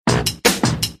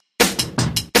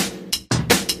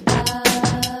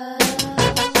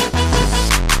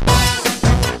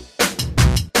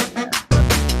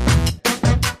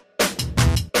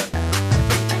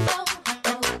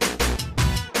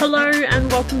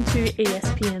welcome to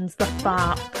ESPN's The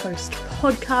Far Post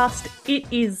podcast.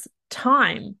 It is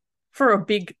time for a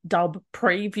big dub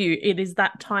preview. It is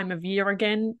that time of year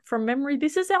again. From memory,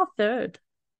 this is our third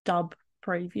dub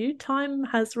preview. Time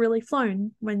has really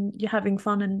flown when you're having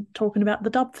fun and talking about the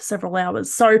dub for several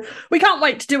hours. So we can't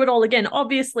wait to do it all again.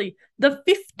 Obviously, the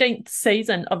 15th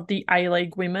season of the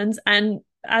A-League Women's, and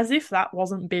as if that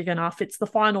wasn't big enough, it's the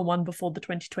final one before the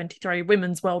 2023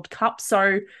 Women's World Cup.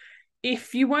 So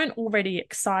if you weren't already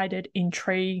excited,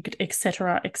 intrigued,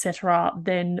 etc.,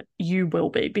 then you will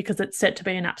be, because it's set to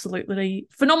be an absolutely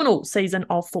phenomenal season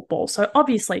of football. So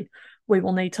obviously, we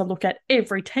will need to look at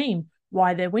every team,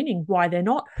 why they're winning, why they're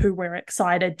not, who we're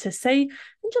excited to see,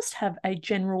 and just have a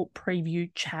general preview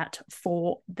chat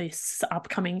for this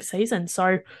upcoming season.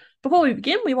 So before we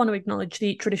begin, we want to acknowledge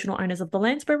the traditional owners of the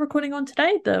lands we're recording on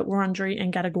today, the Wurundjeri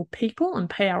and Gadigal people, and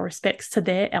pay our respects to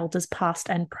their elders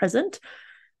past and present.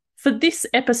 For this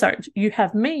episode, you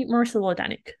have me, Marissa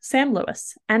Lordanic, Sam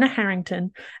Lewis, Anna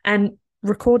Harrington, and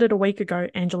recorded a week ago,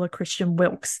 Angela Christian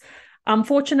Wilkes.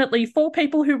 Unfortunately, for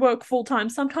people who work full-time,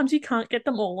 sometimes you can't get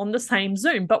them all on the same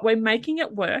Zoom, but we're making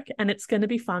it work, and it's going to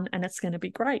be fun, and it's going to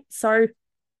be great. So,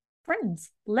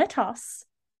 friends, let us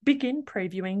begin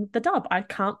previewing the dub. I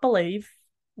can't believe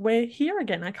we're here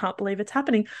again. I can't believe it's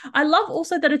happening. I love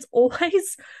also that it's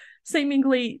always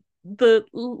seemingly the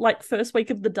first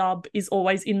week of the dub is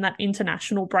always in that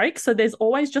international break. So there's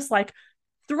always just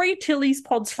 3 Tilly's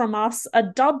pods from us, a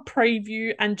dub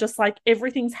preview, and just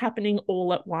everything's happening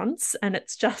all at once. And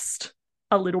it's just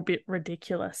a little bit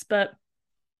ridiculous. But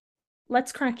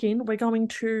let's crack in. We're going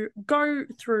to go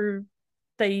through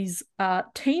these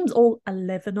teams, all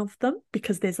 11 of them,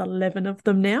 because there's 11 of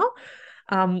them now,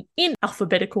 in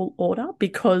alphabetical order,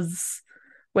 because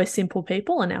we're simple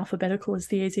people and alphabetical is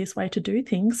the easiest way to do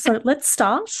things. So let's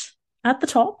start at the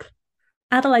top.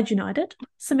 Adelaide United.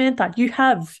 Samantha, you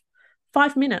have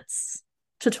 5 minutes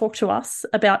to talk to us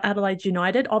about Adelaide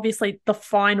United. Obviously, the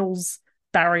finals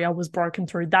barrier was broken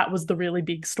through. That was the really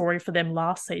big story for them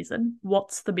last season.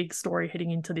 What's the big story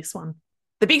heading into this one?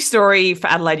 The big story for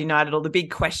Adelaide United, or the big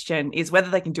question, is whether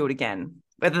they can do it again,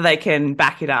 whether they can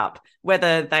back it up,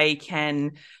 whether they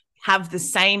can have the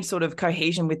same sort of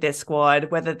cohesion with their squad,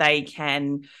 whether they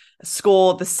can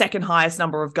score the second highest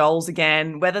number of goals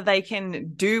again, whether they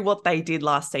can do what they did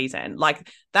last season.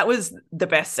 That was the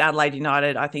best Adelaide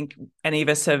United I think any of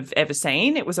us have ever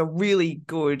seen. It was a really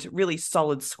good, really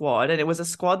solid squad. And it was a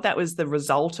squad that was the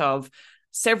result of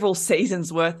several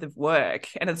seasons worth of work.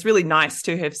 And it's really nice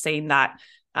to have seen that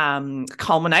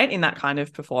culminate in that kind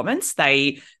of performance.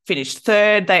 They finished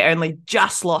third. They only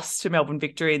just lost to Melbourne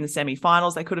Victory in the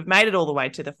semi-finals. They could have made it all the way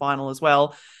to the final as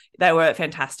well. They were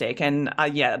fantastic. And I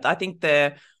think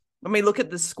when we look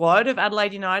at the squad of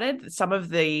Adelaide United,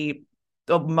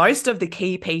 most of the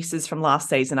key pieces from last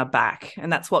season are back.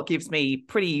 And that's what gives me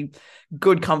pretty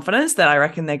good confidence that I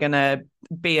reckon they're going to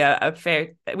be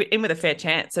with a fair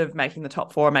chance of making the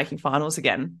top 4 and making finals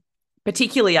again.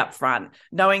 Particularly up front,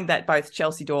 knowing that both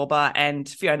Chelsea Dorber and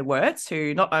Fiona Wirtz,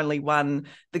 who not only won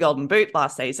the Golden Boot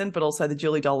last season, but also the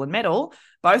Julie Dolan medal,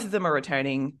 both of them are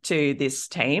returning to this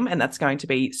team, and that's going to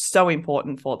be so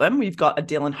important for them. We've got a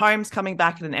Dylan Holmes coming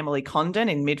back and an Emily Condon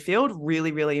in midfield,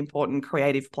 really, really important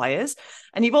creative players.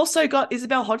 And you've also got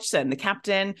Isabel Hodgson, the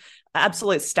captain,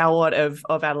 absolute stalwart of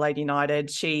Adelaide United.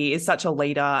 She is such a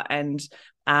leader and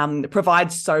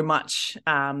provides so much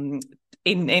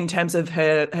in terms of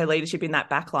her leadership in that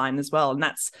back line as well. And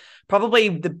that's probably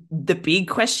the big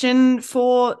question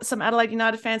for some Adelaide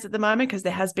United fans at the moment, because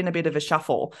there has been a bit of a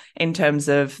shuffle in terms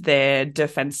of their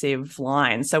defensive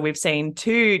line. So we've seen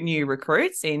 2 new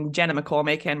recruits in Jenna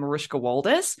McCormick and Mariska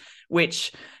Waldes,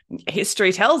 which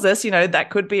history tells us, that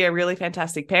could be a really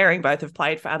fantastic pairing. Both have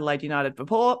played for Adelaide United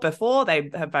before. They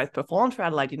have both performed for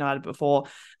Adelaide United before,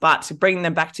 but bringing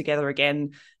them back together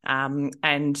again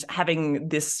and having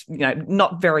this,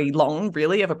 not very long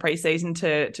really of a preseason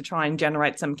to try and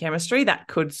generate some chemistry, that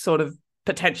could sort of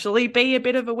potentially be a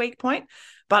bit of a weak point.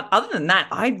 But other than that,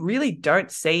 I really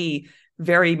don't see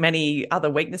very many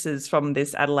other weaknesses from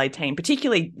this Adelaide team,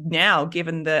 particularly now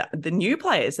given the new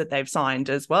players that they've signed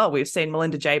as well. We've seen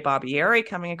Melinda J. Barbieri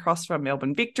coming across from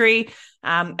Melbourne Victory.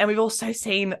 And we've also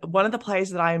seen one of the players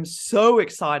that I am so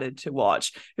excited to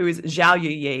watch, who is Zhao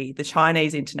Yuyi, the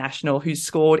Chinese international who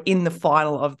scored in the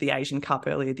final of the Asian Cup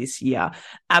earlier this year.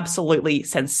 Absolutely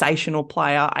sensational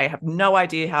player. I have no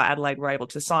idea how Adelaide were able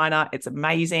to sign her. It's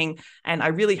amazing. And I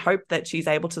really hope that she's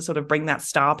able to sort of bring that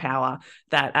star power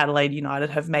that Adelaide United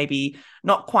have maybe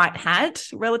not quite had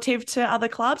relative to other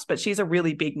clubs, but she's a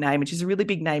really big name, and she's a really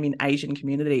big name in Asian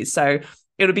communities. So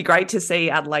it would be great to see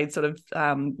Adelaide sort of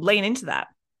lean into that.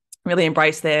 really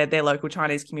embrace their local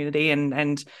Chinese community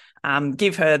and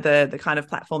give her the kind of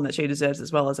platform that she deserves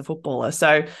as well as a footballer.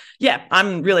 So, yeah,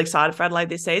 I'm really excited for Adelaide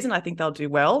this season. I think they'll do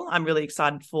well. I'm really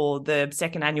excited for the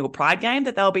second annual Pride game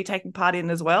that they'll be taking part in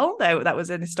as well. That was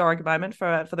an historic moment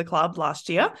for the club last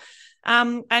year.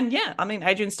 And yeah, I mean,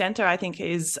 Adrian Stenter, I think,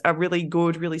 is a really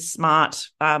good, really smart,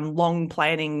 long-term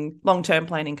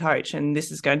planning coach. And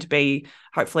this is going to be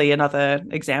hopefully another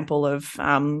example of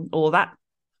all of that.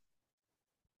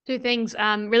 Two things.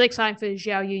 Really exciting for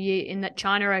Zhao Yuyi in that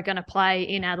China are going to play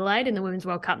in Adelaide in the Women's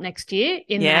World Cup next year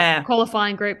in that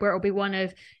qualifying group where it will be one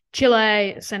of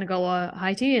Chile, Senegal, or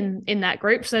Haiti in that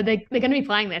group. So they're going to be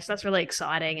playing there. So that's really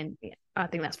exciting. And yeah, I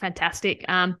think that's fantastic.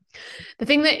 The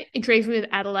thing that intrigues me with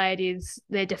Adelaide is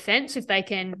their defence, if they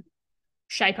can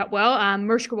shape up well.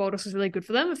 Mariska Waldos was really good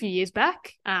for them a few years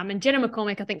back. And Jenna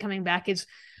McCormick, I think, coming back is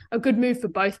a good move for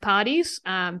both parties.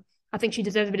 I think she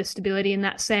deserves a bit of stability in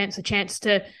that sense, a chance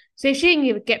to see if she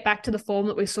can get back to the form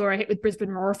that we saw her hit with Brisbane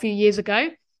Roar a few years ago.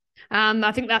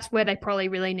 I think that's where they probably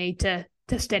really need to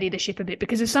steady the ship a bit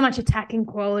because there's so much attacking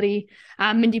quality.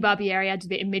 Mindy Barbieri adds a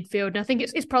bit in midfield, and I think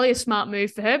it's probably a smart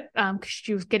move for her because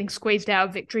she was getting squeezed out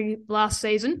of victory last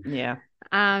season. Yeah.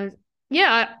 I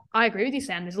agree with you,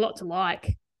 Sam. There's a lot to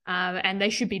like, and they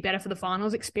should be better for the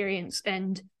finals experience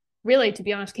and really, to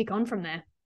be honest, kick on from there.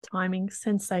 Timing,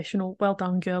 sensational. Well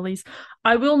done, girlies.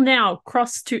 I will now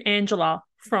cross to Angela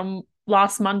from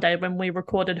last Monday when we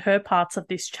recorded her parts of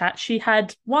this chat. She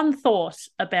had one thought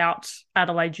about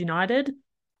Adelaide United.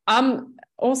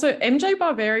 Also, MJ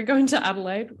Barberi going to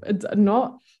Adelaide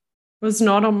was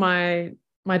not on my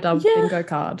dub bingo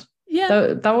card.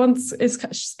 Yeah, that one's is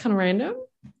just kind of random.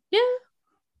 Yeah,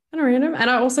 kind of random. And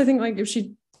I also think if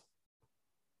she,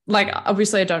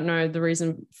 obviously I don't know the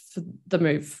reason for the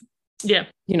move. Yeah.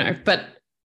 But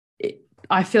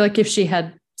I feel like if she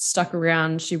had stuck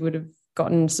around, she would have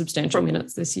gotten substantial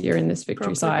minutes this year in this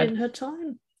victory side. In her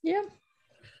time. Yeah.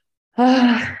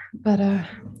 But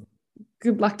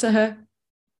good luck to her.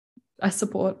 I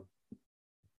support.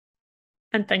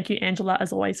 And thank you, Angela,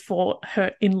 as always, for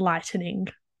her enlightening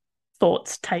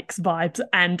thoughts, takes, vibes,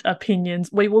 and opinions.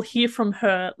 We will hear from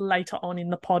her later on in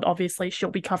the pod. Obviously, she'll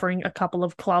be covering a couple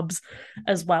of clubs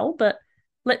as well, but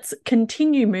let's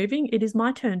continue moving. It is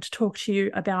my turn to talk to you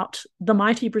about the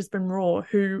mighty Brisbane Roar,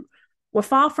 who were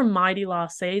far from mighty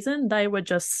last season. They were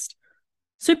just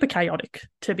super chaotic,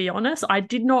 to be honest. I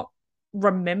did not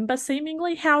remember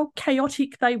seemingly how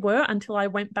chaotic they were until I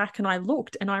went back and I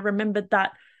looked, and I remembered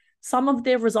that some of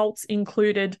their results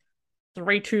included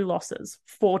 3-2 losses,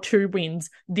 4-2 wins,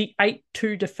 the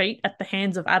 8-2 defeat at the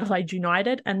hands of Adelaide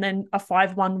United, and then a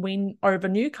 5-1 win over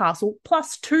Newcastle,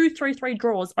 plus 2 3-3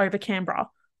 draws over Canberra.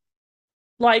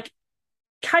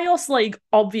 Chaos League,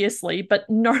 obviously, but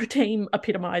no team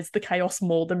epitomised the chaos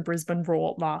more than Brisbane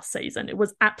Roar last season. It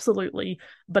was absolutely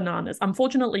bananas.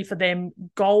 Unfortunately for them,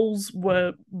 goals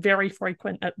were very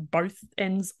frequent at both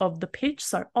ends of the pitch,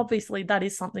 so obviously that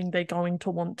is something they're going to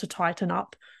want to tighten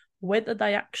up. Whether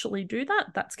they actually do that,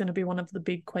 that's going to be one of the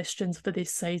big questions for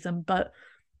this season. But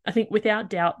I think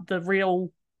without doubt, the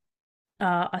real,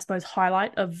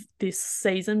 highlight of this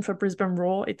season for Brisbane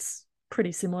Roar, it's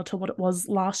pretty similar to what it was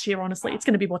last year, honestly. It's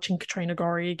going to be watching Katrina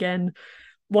Gorry again,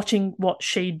 watching what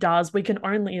she does. We can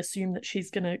only assume that she's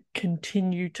going to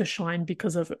continue to shine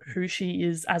because of who she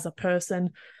is as a person.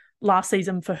 Last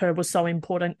season for her was so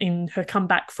important in her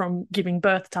comeback from giving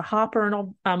birth to Harper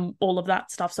and all of that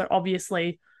stuff. So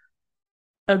obviously,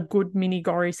 a good mini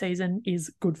Gorry season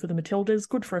is good for the Matildas,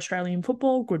 good for Australian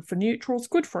football, good for neutrals,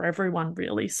 good for everyone,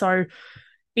 really. So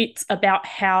it's about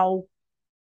how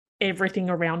everything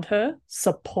around her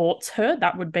supports her.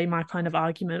 That would be my kind of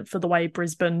argument for the way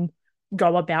Brisbane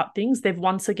go about things. They've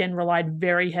once again relied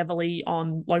very heavily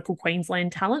on local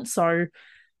Queensland talent. So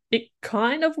it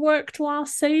kind of worked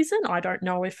last season. I don't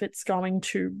know if it's going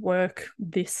to work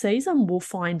this season. We'll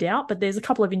find out. But there's a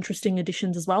couple of interesting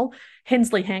additions as well.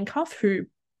 Hensley Handcuff, who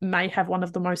may have one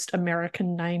of the most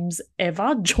American names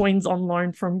ever, joins on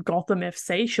loan from Gotham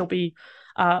FC. She'll be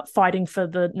fighting for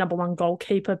the number one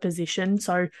goalkeeper position.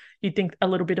 So you'd think a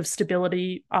little bit of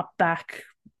stability up back.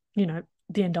 The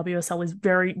NWSL is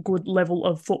very good level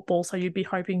of football. So you'd be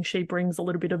hoping she brings a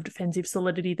little bit of defensive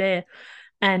solidity there.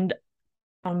 And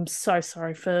I'm so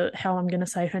sorry for how I'm going to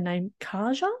say her name,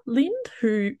 Kaja Lind,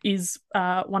 who is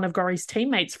one of Gorry's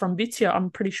teammates from Vitsya. I'm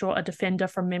pretty sure a defender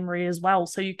from memory as well.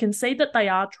 So you can see that they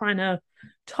are trying to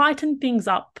tighten things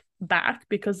up back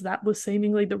because that was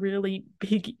seemingly the really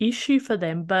big issue for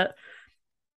them. But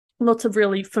lots of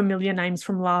really familiar names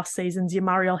from last season's, your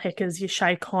Marielle Heckers, your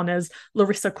Shay Connors,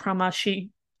 Larissa Crummer. She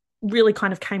really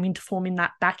kind of came into form in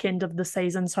that back end of the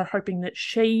season. So hoping that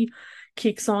she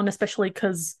kicks on, especially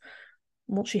because,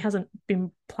 well, she hasn't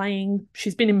been playing.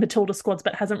 She's been in Matilda squads,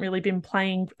 but hasn't really been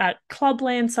playing at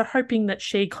Clubland. So hoping that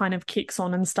she kind of kicks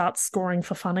on and starts scoring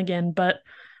for fun again. But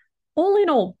all in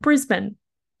all, Brisbane,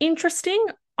 interesting.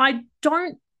 I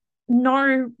don't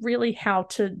know really how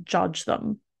to judge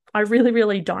them. I really,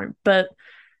 really don't. But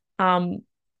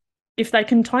if they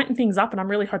can tighten things up, and I'm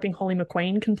really hoping Holly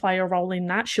McQueen can play a role in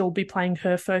that. She'll be playing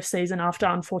her first season after,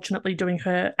 unfortunately, doing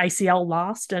her ACL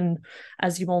last. And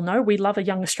as you all know, we love a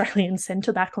young Australian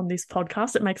centre back on this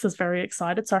podcast. It makes us very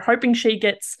excited. So hoping she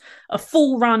gets a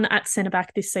full run at centre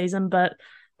back this season. But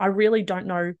I really don't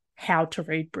know how to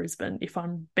read Brisbane, if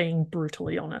I'm being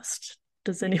brutally honest.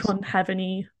 Does anyone have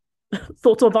any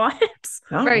thoughts or vibes?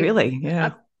 Not really,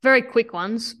 yeah. Very quick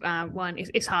ones. One,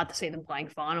 it's hard to see them playing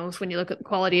finals when you look at the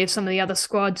quality of some of the other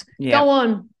squads. Yeah. Go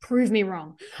on, prove me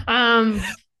wrong.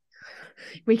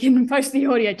 We can post the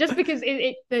audio just because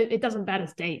it doesn't bat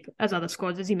as deep as other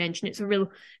squads, as you mentioned. It's a real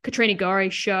Katrina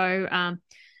Gorry show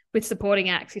with supporting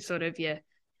acts. Is sort of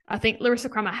I think Larissa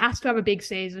Crummer has to have a big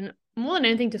season more than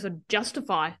anything to sort of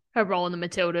justify her role in the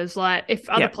Matildas. Like if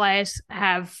other players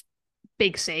have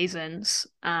big seasons,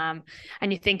 and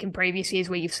you think in previous years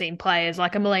where you've seen players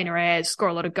like a Melina Ayres score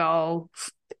a lot of goals,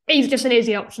 he's just an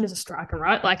easy option as a striker,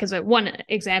 right? Like as a one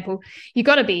example, you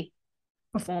got to be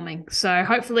performing. So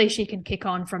hopefully she can kick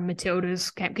on from Matilda's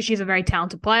camp because she's a very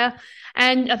talented player.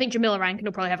 And I think Jamila Rankin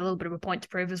will probably have a little bit of a point to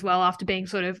prove as well after being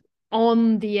sort of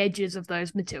on the edges of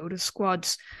those Matilda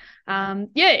squads.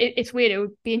 It's weird. It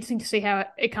would be interesting to see how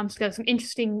it comes together. Some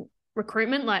interesting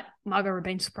recruitment, like Margot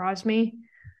Rabin surprised me.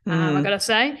 I gotta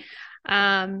say,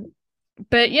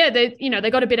 but yeah, they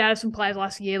got a bit out of some players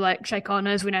last year, like Shay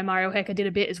Connors. We know Mario Hecker did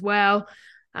a bit as well.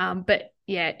 But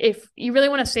yeah, if you really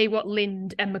want to see what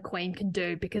Lind and McQueen can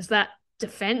do, because that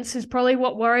defense is probably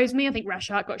what worries me. I think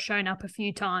Rashart got shown up a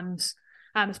few times,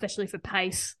 especially for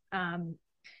pace,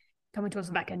 coming towards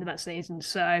the back end of that season.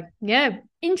 So yeah,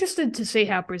 interested to see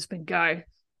how Brisbane go.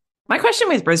 My question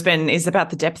with Brisbane is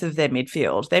about the depth of their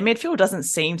midfield. Their midfield doesn't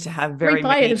seem to have very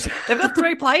many. They've got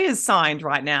 3 players signed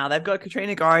right now. They've got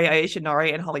Katrina Gorry, Aisha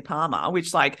Norrie, and Holly Palmer,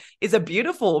 which is a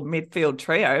beautiful midfield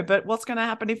trio. But what's going to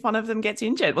happen if one of them gets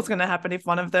injured? What's going to happen if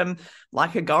one of them,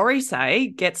 like a Gorry, say,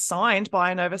 gets signed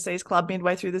by an overseas club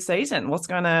midway through the season? What's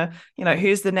going to,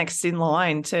 who's the next in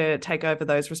line to take over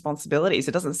those responsibilities?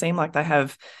 It doesn't seem like they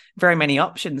have very many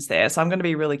options there. So I'm going to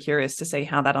be really curious to see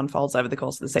how that unfolds over the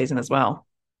course of the season as well.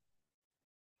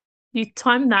 You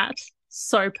timed that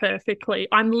so perfectly.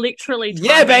 I'm literally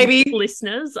baby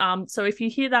listeners. So if you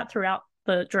hear that throughout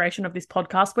the duration of this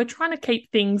podcast, we're trying to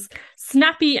keep things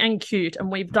snappy and cute,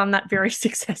 and we've done that very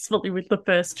successfully with the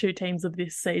first 2 teams of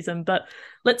this season. But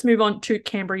let's move on to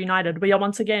Canberra United. We are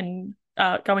once again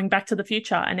going back to the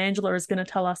future, and Angela is going to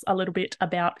tell us a little bit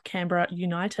about Canberra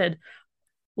United.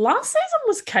 Last season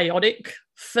was chaotic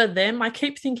for them. I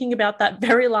keep thinking about that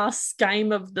very last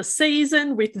game of the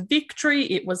season with Victory.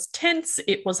 It was tense.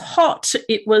 It was hot.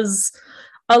 It was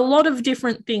a lot of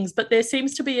different things, but there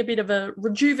seems to be a bit of a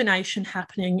rejuvenation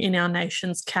happening in our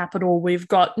nation's capital. We've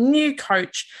got new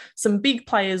coach, some big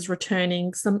players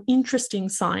returning, some interesting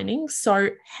signings. So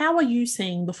how are you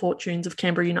seeing the fortunes of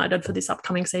Canberra United for this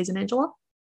upcoming season, Angela?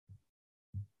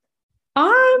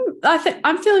 I think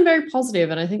I'm feeling very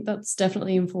positive, and I think that's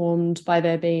definitely informed by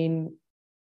there being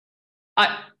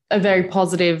a very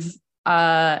positive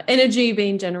energy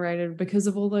being generated because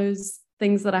of all those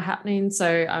things that are happening.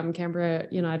 So Canberra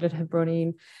United have brought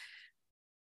in,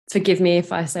 forgive me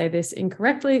if I say this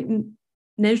incorrectly,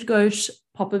 Nezgosh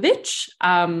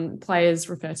Popovic. Players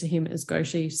refer to him as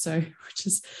Goshi, which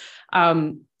is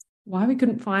why we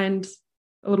couldn't find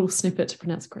a little snippet to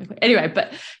pronounce correctly. Anyway,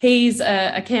 but he's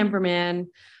a Canberra man,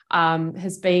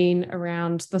 has been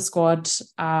around the squad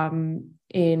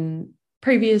in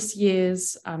previous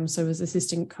years. So was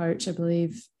assistant coach, I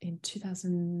believe, in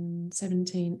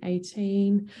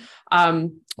 2017-18,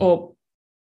 or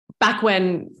back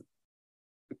when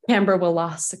Canberra were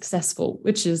last successful,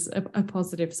 which is a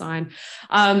positive sign,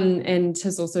 and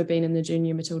has also been in the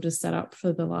junior Matildas setup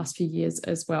for the last few years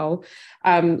as well.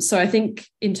 So I think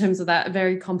in terms of that,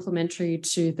 very complementary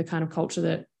to the kind of culture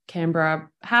that Canberra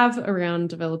have around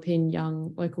developing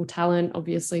young local talent,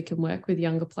 obviously can work with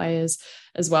younger players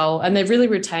as well. And they've really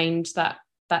retained that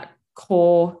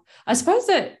core. I suppose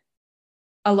that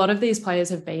a lot of these players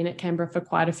have been at Canberra for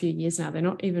quite a few years now. They're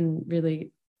not even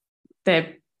really,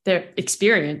 they're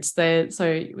experienced.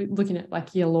 So looking at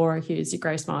like your Laura Hughes, your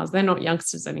Grace Mars, they're not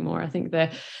youngsters anymore. I think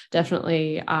they're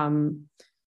definitely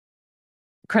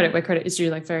credit where credit is due,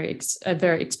 like a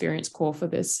very experienced core for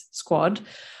this squad.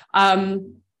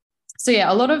 So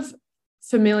yeah, a lot of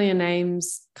familiar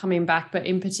names coming back, but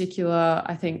in particular,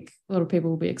 I think a lot of people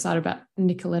will be excited about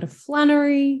Nicoletta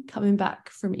Flannery coming back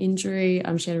from injury.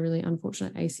 She had a really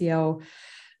unfortunate ACL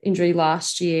injury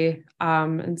last year.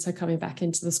 And so coming back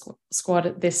into the squad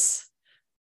at this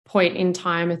point in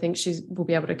time, I think she will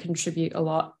be able to contribute a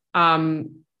lot.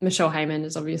 Michelle Heyman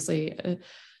is obviously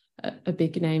a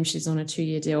big name. She's on a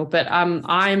 2-year deal, but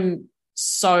I'm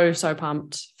so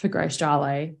pumped for Grace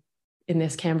Jale in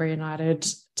this Canberra United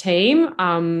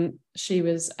team. She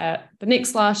was at the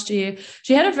Knicks last year.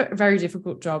 She had a very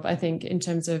difficult job, I think, in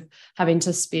terms of having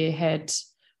to spearhead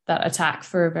that attack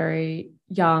for a very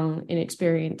young,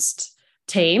 inexperienced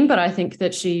team. But I think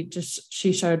that she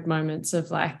showed moments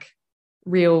of like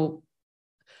real,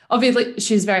 obviously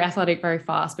she's very athletic, very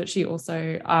fast, but she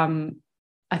also,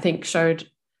 I think, showed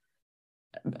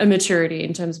a maturity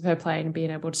in terms of her play and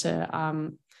being able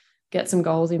to get some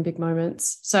goals in big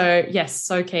moments. So yes,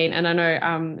 so keen. And I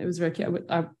know it was very cute.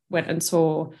 I went and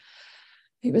saw,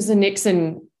 it was the Knicks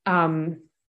and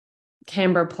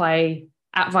Canberra play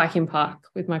at Viking Park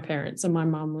with my parents, and my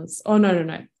mum was, no,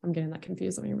 I'm getting that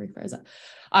confused. Let me rephrase it.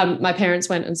 My parents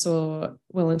went and saw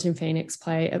Wellington Phoenix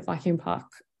play at Viking Park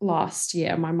last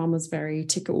year. My mum was very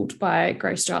tickled by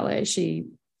Grace Jale. She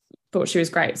thought she was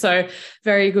great. So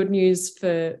very good news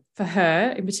for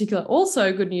her in particular.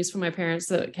 Also good news for my parents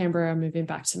that Canberra are moving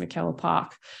back to McKellar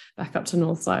Park, back up to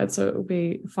Northside. So it will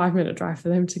be a 5-minute drive for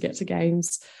them to get to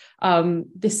games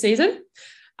this season.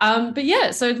 But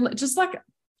yeah, so just like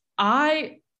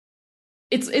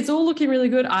it's all looking really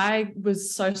good. I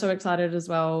was so excited as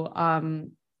well.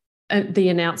 The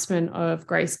announcement of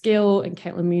Grace Gill and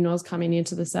Caitlin Munoz coming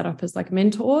into the setup as like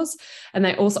mentors. And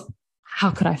they also,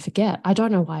 how could I forget? I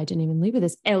don't know why I didn't even leave with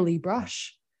this. Ellie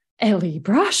Brush.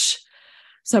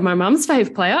 So my mum's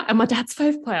fave player and my dad's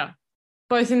fave player,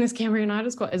 both in this Canberra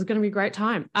United squad. It's going to be a great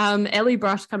time. Ellie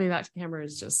Brush coming back to Canberra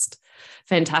is just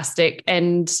fantastic.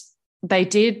 And they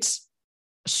did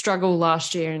struggle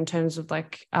last year in terms of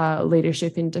like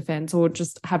leadership in defense, or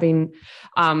just having,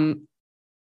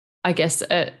 I guess,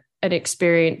 an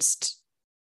experienced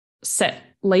set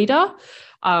leader.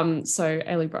 So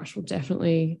Ellie Brush will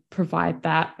definitely provide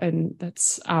that. And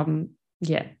that's, very,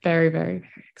 very, very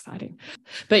exciting.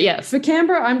 But yeah, for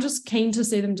Canberra, I'm just keen to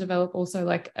see them develop also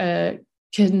like a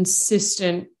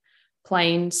consistent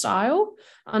playing style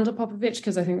under Popovich,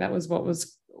 because I think that was what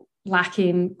was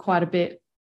lacking quite a bit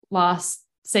last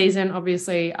season.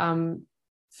 Obviously,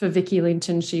 for Vicky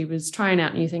Linton, she was trying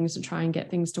out new things to try and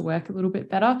get things to work a little bit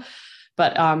better.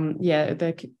 But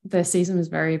their season was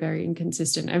very, very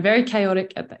inconsistent and very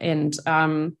chaotic at the end.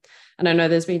 And I know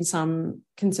there's been some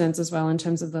concerns as well in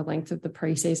terms of the length of the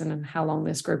preseason and how long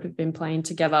this group have been playing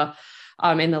together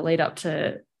in the lead up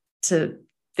to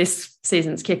this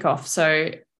season's kickoff.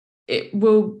 So it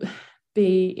will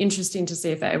be interesting to see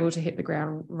if they're able to hit the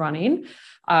ground running.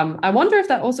 I wonder if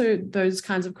that also, those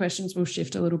kinds of questions will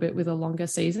shift a little bit with a longer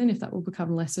season, if that will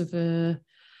become less of a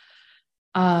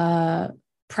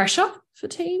pressure for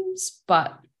teams.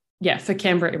 But yeah, for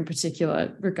Canberra in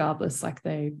particular, regardless, like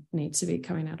they need to be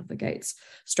coming out of the gates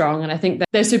strong. And I think that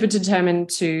they're super determined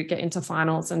to get into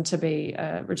finals and to be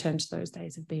return to those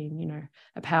days of being,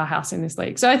 a powerhouse in this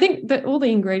league. So I think that all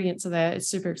the ingredients are there. It's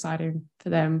super exciting for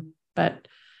them. But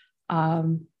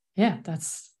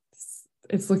it's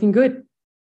looking good.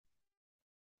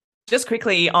 Just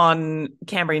quickly on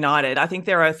Canberra United, I think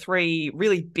there are 3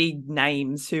 really big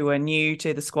names who are new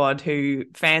to the squad who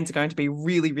fans are going to be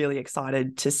really, really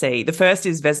excited to see. The first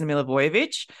is Vesna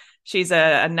Milivojevic. She's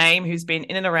a name who's been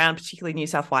in and around particularly New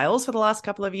South Wales for the last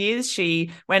couple of years.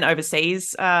 She went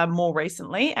overseas more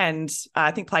recently and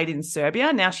I think played in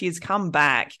Serbia. Now she's come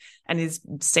back and is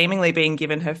seemingly being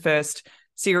given her first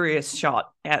serious shot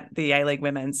at the A-League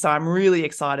Women. So I'm really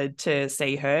excited to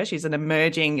see her. She's an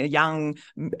emerging, young,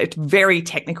 very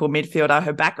technical midfielder.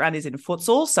 Her background is in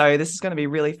futsal, so this is going to be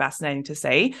really fascinating to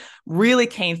see. Really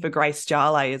keen for Grace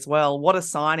Jale as well. What a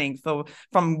signing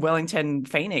from Wellington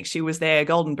Phoenix. She was their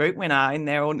Golden Boot winner in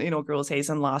their inaugural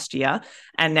season last year,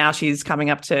 and now she's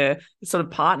coming up to sort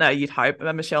of partner, you'd hope,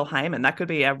 Michelle Heyman. That could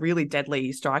be a really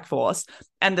deadly strike force.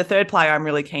 And the third player I'm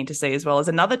really keen to see as well is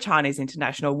another Chinese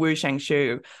international, Wu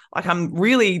Shengshu. Like, I'm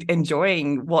really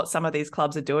enjoying what some of these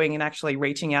clubs are doing and actually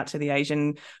reaching out to the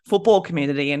Asian football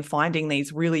community and finding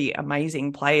these really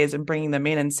amazing players and bringing them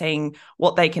in and seeing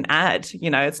what they can add.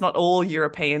 It's not all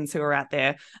Europeans who are out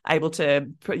there able to,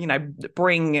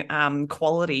 bring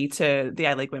quality to the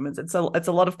A-League Women's. It's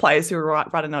a lot of players who are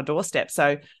right on our doorstep.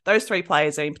 So those 3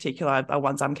 players in particular are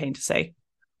ones I'm keen to see. I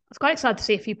was quite excited to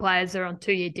see a few players that are on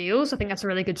 2-year deals. I think that's a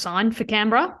really good sign for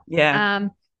Canberra. Yeah.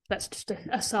 That's just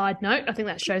a side note. I think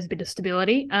that shows a bit of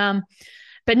stability. And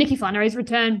But Nikki Flannery's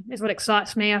return is what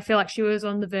excites me. I feel like she was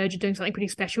on the verge of doing something pretty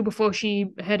special before she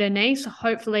hurt her knee. So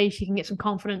hopefully she can get some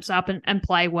confidence up and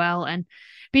play well. And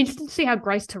be interested to see how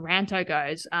Grace Taranto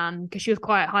goes, because she was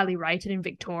quite highly rated in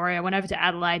Victoria. Went over to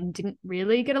Adelaide and didn't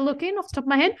really get a look in off the top of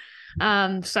my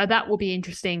head. So that will be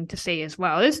interesting to see as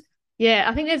well.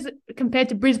 I think there's, compared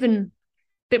to Brisbane, a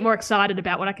bit more excited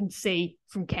about what I can see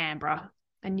from Canberra.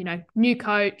 And, new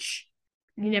coach,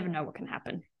 you never know what can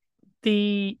happen.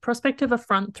 The prospect of a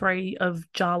front three of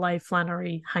Jale,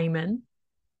 Flannery, Heyman,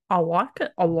 I like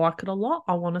it. I like it a lot.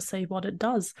 I want to see what it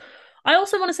does. I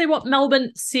also want to see what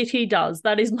Melbourne City does.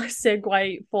 That is my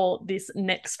segue for this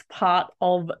next part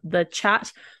of the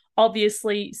chat.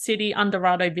 Obviously, City under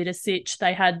Rado Vidosic,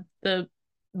 they had the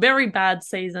very bad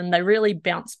season. They really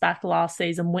bounced back last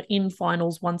season. Were in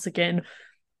finals once again.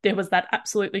 There was that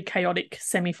absolutely chaotic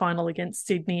semi-final against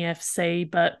Sydney FC,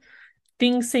 but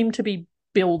things seem to be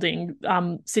building.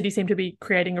 City seem to be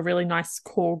creating a really nice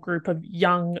core group of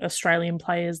young Australian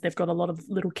players. They've got a lot of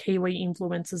little Kiwi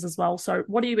influences as well. So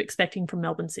what are you expecting from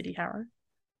Melbourne City, Harrow?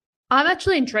 I'm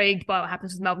actually intrigued by what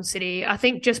happens with Melbourne City. I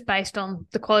think just based on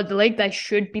the quality of the league, they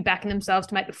should be backing themselves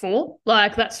to make the four.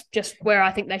 Like, that's just where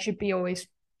I think they should be always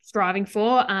striving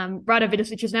for. Rado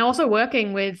Vidosic is now also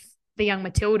working with the young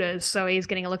Matildas, so he's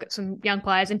getting a look at some young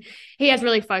players, and he has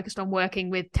really focused on working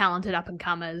with talented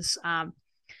up-and-comers, more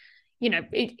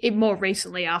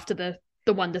recently after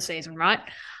the Wonder season, right?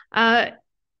 I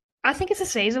think it's a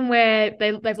season where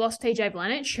they've lost TJ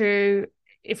Blanich, who,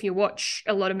 if you watch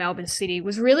a lot of Melbourne City,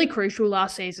 was really crucial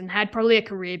last season, had probably a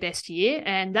career best year,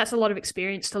 and that's a lot of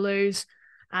experience to lose.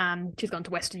 She's gone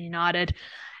to Western United,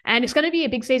 and it's going to be a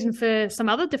big season for some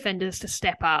other defenders to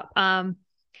step up.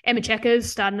 Emma Chequers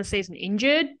starting the season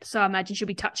injured, so I imagine she'll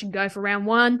be touch and go for round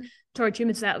one. Tori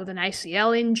Tumon's out with an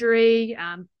ACL injury.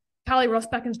 Carly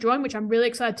Rossbacken's joined, which I'm really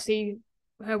excited to see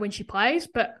her when she plays,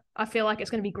 but I feel like it's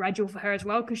going to be gradual for her as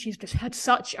well because she's just had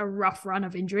such a rough run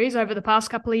of injuries over the past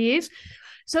couple of years.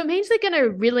 So it means they're going to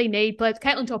really need players.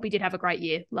 Caitlin Toppy did have a great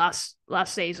year last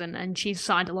season, and she's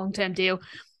signed a long-term deal.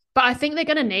 But I think they're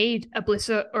going to need a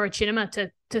Blissa or a Chinema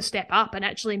to step up and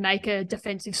actually make a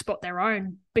defensive spot their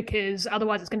own, because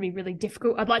otherwise it's going to be really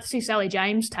difficult. I'd like to see Sally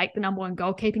James take the number one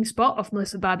goalkeeping spot off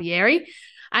Melissa Barbieri.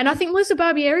 And I think Melissa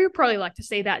Barbieri would probably like to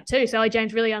see that too. Sally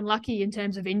James really unlucky in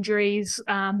terms of injuries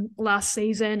last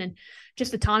season and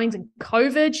just the timings and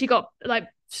COVID.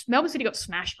 Melbourne City got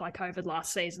smashed by COVID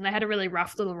last season. They had a really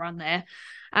rough little run there.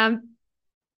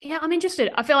 I'm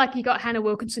interested. I feel like you got Hannah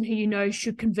Wilkinson, who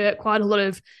should convert quite a lot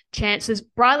of chances.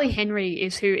 Briley Henry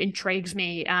is who intrigues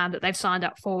me that they've signed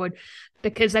up forward,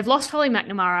 because they've lost Holly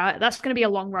McNamara. That's going to be a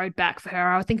long road back for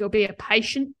her. I think it'll be a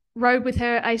patient road with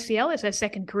her ACL. It's her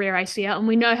second career ACL, and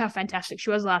we know how fantastic she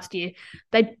was last year.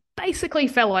 They basically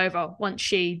fell over once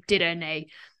she did her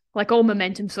knee. Like, all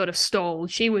momentum sort of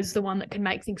stalled. She was the one that could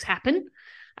make things happen.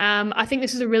 I think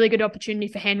this is a really good opportunity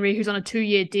for Henry, who's on a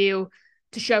 2-year deal,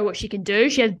 to show what she can do.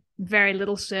 She had very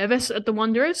little service at the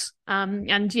Wanderers.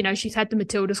 And she's had the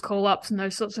Matildas call-ups and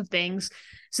those sorts of things.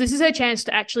 So this is her chance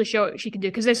to actually show what she can do,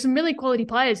 because there's some really quality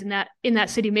players in that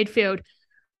City midfield.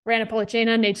 Rana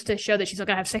Pollicina needs to show that she's not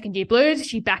going to have second-year blues.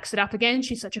 She backs it up again.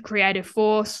 She's such a creative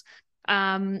force.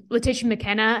 Letitia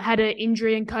McKenna had an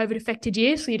injury and COVID-affected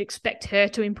year, so you'd expect her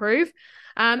to improve.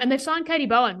 And they've signed Katie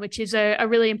Bowen, which is a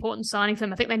really important signing for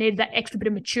them. I think they needed that extra bit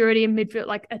of maturity in midfield,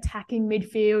 like attacking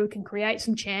midfield, can create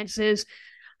some chances.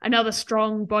 Another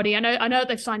strong body. I know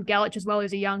they've signed Galich as well,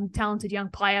 as a talented young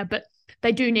player, but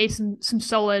they do need some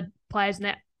solid players in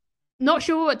that. Not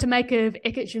sure what to make of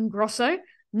Ekic and Grosso.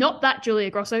 Not that Julia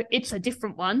Grosso, it's a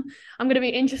different one. I'm going to be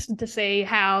interested to see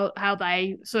how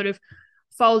they sort of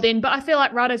fold in. But I feel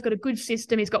like Rado's got a good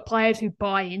system. He's got players who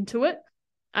buy into it.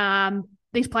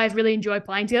 These players really enjoy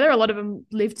playing together. A lot of them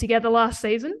lived together last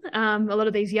season, a lot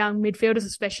of these young midfielders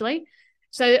especially.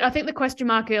 So I think the question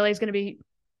mark early is going to be,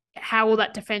 how will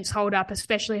that defence hold up,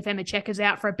 especially if Emma Chequers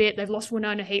out for a bit. They've lost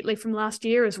Winona Heatley from last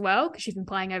year as well, because she's been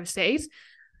playing overseas.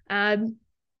 I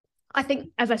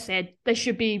think, as I said, they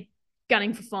should be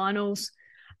gunning for finals,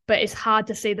 but it's hard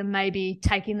to see them maybe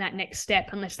taking that next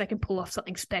step unless they can pull off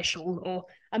something special, or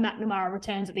a McNamara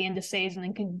returns at the end of season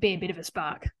and can be a bit of a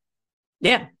spark.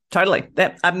 Yeah, totally.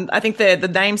 I think the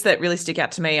names that really stick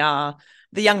out to me are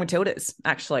the young Matildas,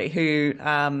 actually, who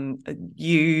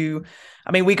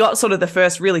we got sort of the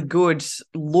first really good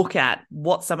look at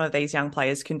what some of these young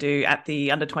players can do at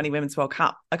the Under-20 Women's World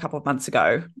Cup a couple of months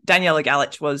ago. Daniela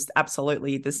Galich was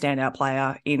absolutely the standout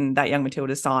player in that young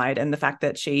Matilda side, and the fact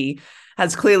that she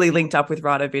has clearly linked up with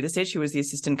Rado Vidosic, who was the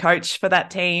assistant coach for that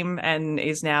team and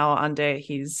is now under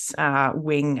his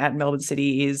wing at Melbourne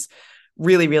City, is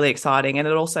really, really exciting. And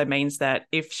it also means that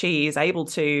if she is able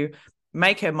to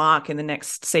make her mark in the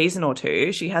next season or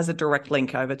two, she has a direct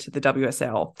link over to the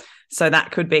WSL. So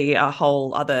that could be a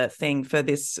whole other thing for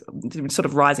this sort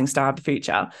of rising star of the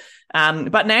future.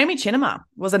 But Naomi Chinema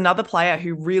was another player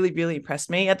who really, really impressed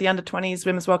me at the Under-20s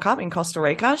Women's World Cup in Costa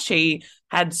Rica. She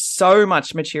had so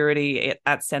much maturity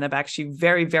at centre back. She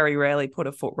very, very rarely put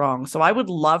a foot wrong. So I would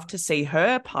love to see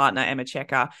her partner, Emma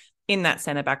Checker, in that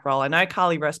centre back role. I know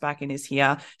Carly Rosbakken is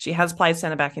here. She has played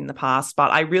centre back in the past,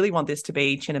 but I really want this to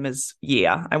be Chinema's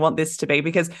year. I want this to be,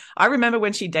 because I remember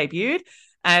when she debuted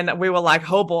and we were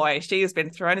like, oh boy, she has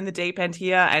been thrown in the deep end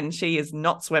here and she is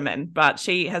not swimming, but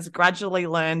she has gradually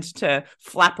learned to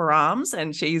flap her arms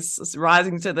and she's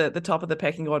rising to the top of the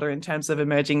pecking order in terms of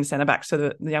emerging centre backs for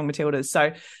the young Matildas.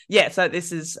 So yeah, so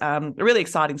this is a really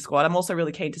exciting squad. I'm also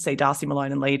really keen to see Darcy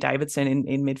Malone and Leah Davidson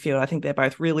in midfield. I think they're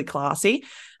both really classy.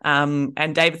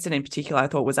 And Davidson in particular, I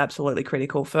thought was absolutely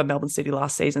critical for Melbourne City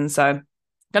last season. So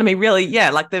going to be really,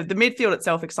 like the midfield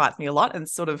itself excites me a lot, and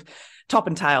sort of top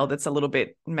and tail that's a little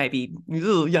bit maybe,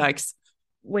 yikes.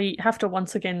 We have to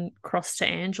once again cross to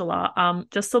Angela.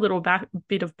 Just a little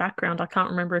bit of background. I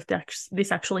can't remember if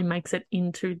this actually makes it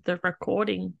into the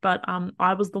recording, but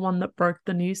I was the one that broke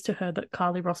the news to her that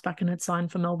Carly Rosbakken had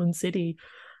signed for Melbourne City.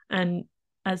 And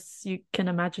as you can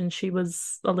imagine, she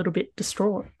was a little bit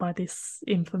distraught by this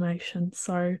information.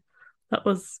 So that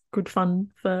was good fun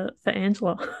for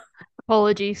Angela.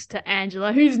 Apologies to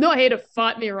Angela, who's not here to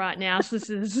fight me right now. So this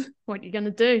is what you're going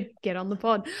to do. Get on the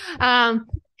pod. I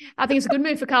think it's a good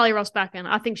move for Carly Rosbakken.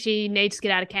 I think she needs to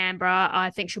get out of Canberra.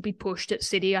 I think she'll be pushed at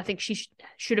City. I think she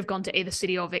should have gone to either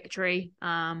City or Victory,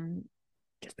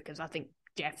 just because I think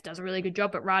Jeff does a really good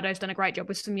job, but Rado's done a great job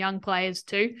with some young players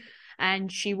too.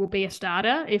 And she will be a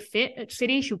starter if fit at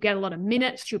City. She'll get a lot of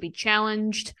minutes. She'll be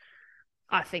challenged.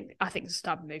 I think it's the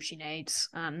type of move she needs.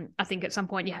 I think at some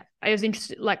point, I was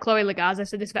interested, like Chloe Lagazo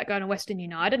said this about going to Western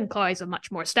United, and Chloe's a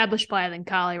much more established player than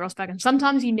Carly Rosbakken.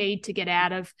 Sometimes you need to get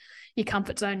out of your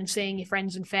comfort zone and seeing your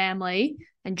friends and family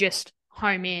and just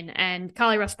home in. And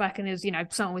Carly Rosbakken is,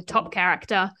 someone with top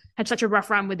character, had such a rough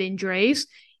run with injuries.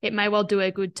 It may well do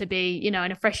her good to be, in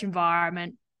a fresh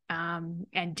environment,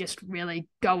 and just really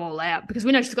go all out, because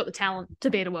we know she's got the talent to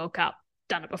be at a World Cup,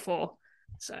 done it before.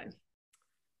 So...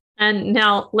 And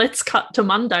now let's cut to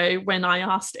Monday, when I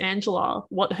asked Angela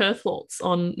what her thoughts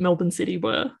on Melbourne City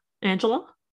were. Angela?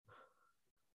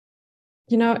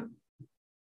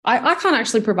 I can't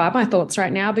actually provide my thoughts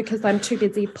right now because I'm too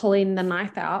busy pulling the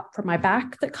knife out from my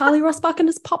back that Carly Rosbakken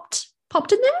has popped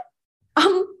in there.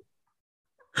 Oh,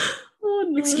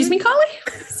 no. Excuse me, Carly?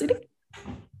 Sitting.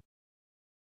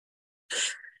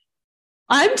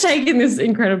 I'm taking this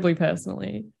incredibly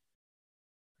personally.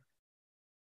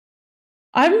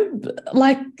 I'm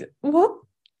like,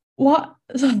 what?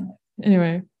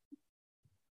 Anyway.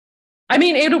 I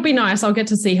mean, it'll be nice. I'll get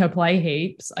to see her play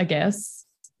heaps, I guess.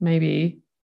 Maybe.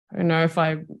 I don't know if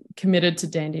I'm committed to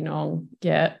Dandenong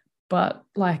yet, but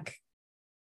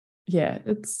it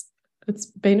was a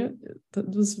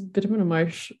bit of an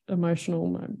emotional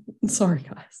moment. Sorry,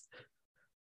 guys.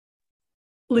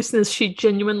 Listeners, she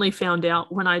genuinely found out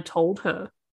when I told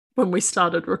her when we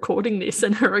started recording this,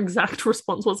 and her exact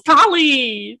response was,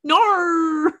 Carly,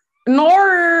 no,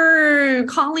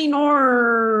 Carly,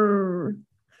 no.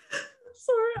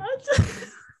 Sorry, I'm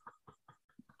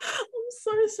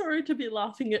so sorry to be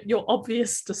laughing at your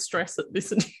obvious distress at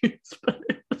this news, but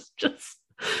it was just,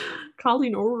 Carly,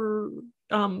 no,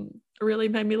 really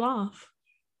made me laugh.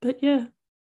 But yeah.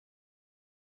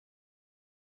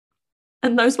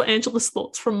 And those were Angela's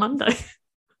thoughts from Monday.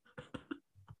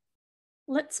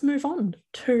 Let's move on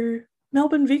to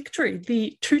Melbourne Victory,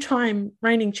 the two-time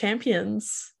reigning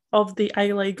champions of the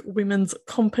A-League women's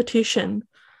competition.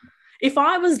 If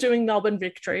I was doing Melbourne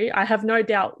Victory, I have no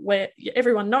doubt where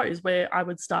everyone knows where I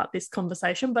would start this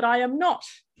conversation, but I am not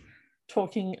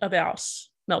talking about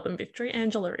Melbourne Victory.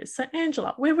 Angela is. So,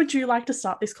 Angela, where would you like to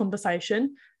start this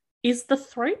conversation? Is the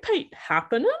three-peat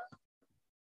happening?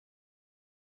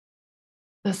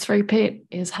 The three-peat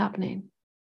is happening.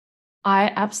 So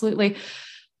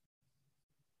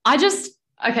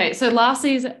last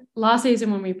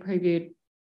season when we previewed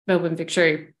Melbourne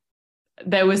Victory,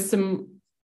 there was some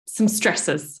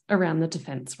stresses around the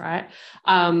defence, right?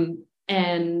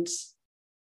 And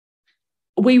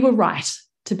we were right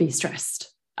to be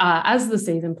stressed. As the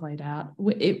season played out,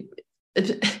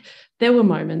 there were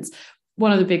moments.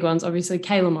 One of the big ones, obviously,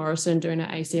 Kayla Morrison doing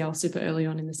her ACL super early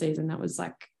on in the season. That was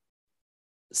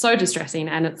so distressing,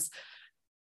 and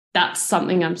that's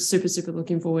something I'm super, super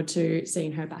looking forward to,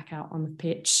 seeing her back out on the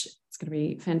pitch. It's going to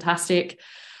be fantastic.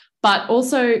 But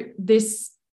also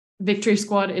this Victory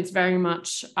squad, it's very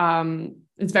much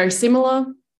it's very similar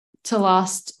to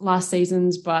last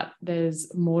season's, but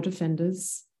there's more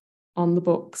defenders on the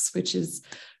books, which is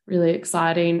really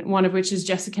exciting. One of which is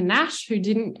Jessica Nash, who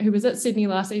was at Sydney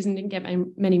last season, didn't get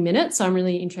many minutes. So I'm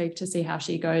really intrigued to see how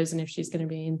she goes and if she's going to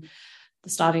be in the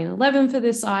starting 11 for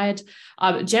this side.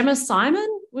 Gemma Simon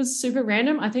was super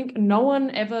random. I think no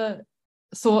one ever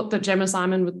thought that Gemma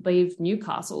Simon would leave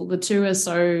Newcastle. The two are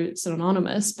so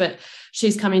synonymous, but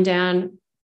she's coming down,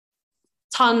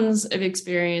 tons of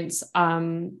experience.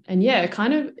 And yeah,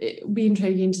 kind of it'll be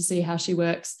intriguing to see how she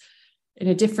works in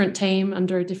a different team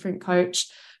under a different coach.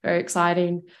 Very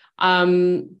exciting.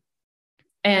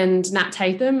 And Nat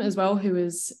Tatham as well, who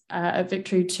was at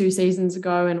Victory 2 seasons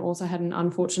ago and also had an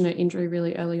unfortunate injury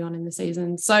really early on in the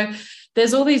season. So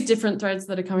there's all these different threads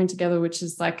that are coming together, which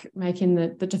is like making the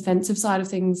defensive side of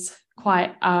things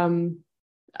quite a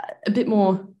bit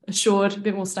more assured, a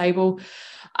bit more stable.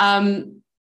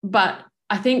 But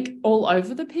I think all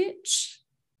over the pitch,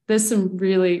 there's some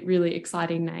really, really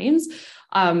exciting names.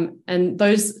 And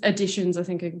those additions, I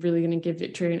think, are really going to give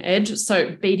Victory an edge.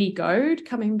 So Beattie Goad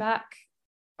coming back.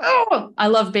 Oh, I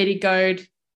love Beattie Goad.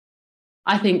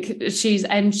 I think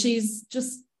she's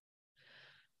just,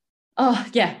 oh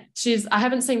yeah, I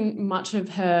haven't seen much of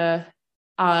her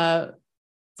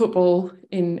football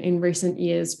in recent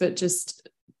years, but just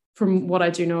from what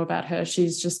I do know about her,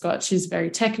 she's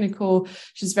very technical.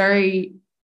 She's very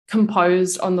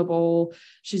composed on the ball.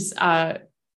 She's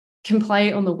can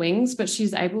play on the wings, but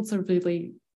she's able to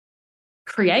really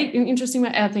create an interesting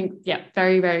way. I think, yeah,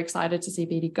 very, very excited to see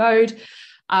Beattie Goad.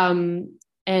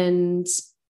 And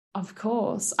of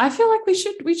course, I feel like we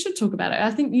should talk about it. I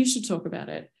think you should talk about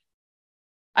it.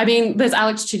 I mean, there's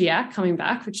Alex Chidiac coming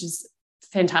back, which is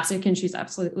fantastic, and she's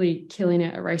absolutely killing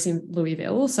it at Racing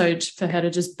Louisville. So for her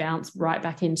to just bounce right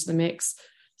back into the mix,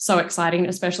 so exciting,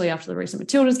 especially after the recent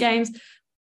Matildas games.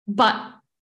 But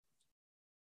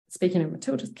speaking of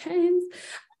Matildas games,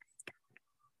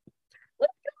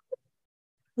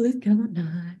 let's go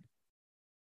night.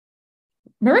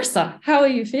 Marissa, how are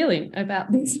you feeling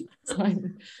about this?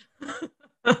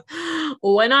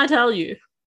 When I tell you,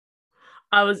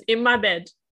 I was in my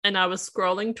bed and I was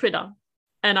scrolling Twitter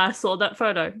and I saw that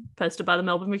photo posted by the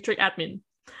Melbourne Victory admin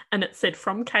and it said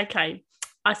from KK.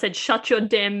 I said, shut your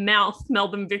damn mouth,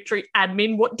 Melbourne Victory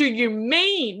admin. What do you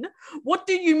mean? What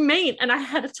do you mean? And I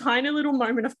had a tiny little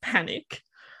moment of panic.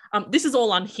 This is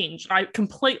all unhinged. I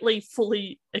completely,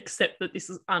 fully accept that this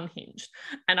is unhinged.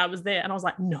 And I was there and I was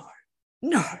like, no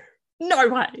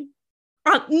way.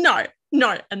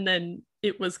 No. And then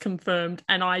it was confirmed.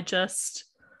 And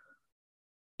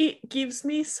it gives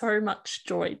me so much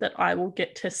joy that I will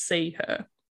get to see her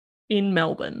in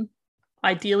Melbourne,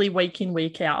 ideally week in,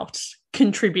 week out,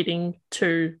 contributing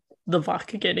to the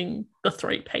VUC getting the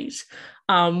three-peat.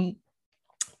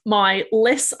 My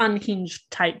less unhinged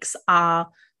takes are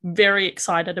very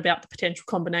excited about the potential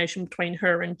combination between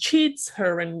her and Chids,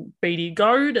 her and Beattie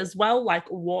Goad as well, like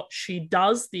what she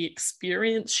does, the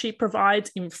experience she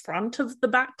provides in front of the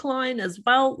back line as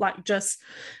well. Like, just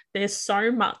there's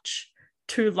so much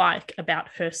to like about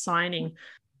her signing.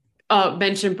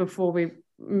 Mentioned before we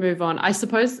move on, I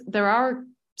suppose there are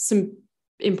some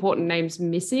important names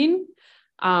missing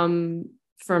from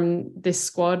this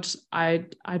squad. I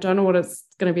don't know what it's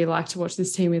going to be like to watch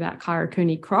this team without Kyra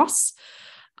Cooney-Cross.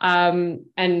 And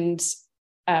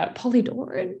Polly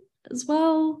Doran as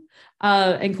well,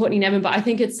 and Courtney Nevin. But I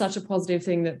think it's such a positive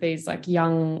thing that these like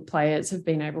young players have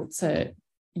been able to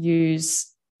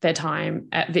use their time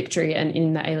at Victory and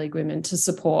in the A-League Women to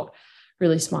support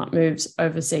really smart moves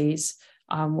overseas,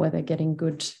 where they're getting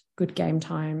good game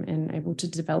time and able to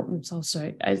develop themselves.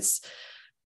 So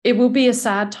it will be a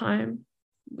sad time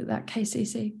with that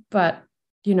KCC, but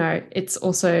you know, it's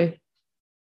also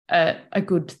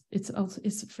it's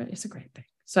a great thing.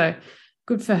 So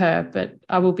good for her, but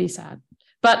I will be sad.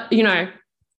 But you know,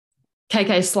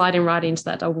 KK sliding right into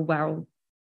that double barrel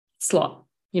slot,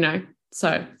 you know,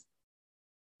 so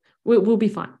we'll be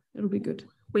fine. It'll be good.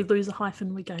 We lose a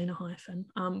hyphen, we gain a hyphen.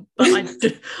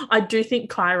 But I do think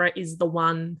Kyra is the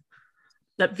one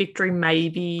that Victory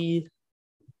maybe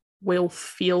will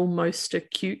feel most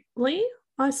acutely,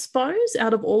 I suppose,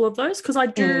 out of all of those, because I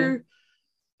do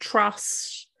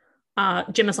trust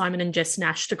Gemma Simon and Jess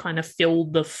Nash to kind of fill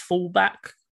the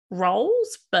fullback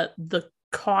roles, but the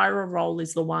Kyra role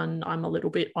is the one I'm a little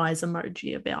bit eyes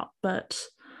emoji about. But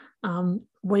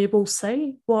we will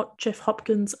see what Jeff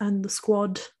Hopkins and the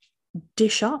squad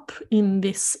dish up in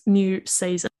this new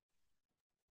season.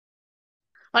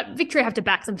 Like, Victory have to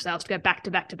back themselves to go back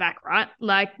to back to back, right?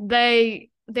 Like,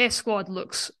 they their squad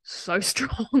looks so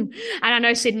strong. And I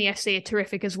know Sydney FC are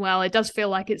terrific as well. It does feel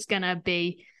like it's going to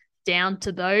be down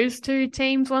to those two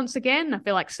teams once again. I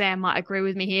feel like Sam might agree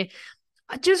with me here.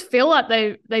 I just feel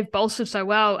like they've bolstered so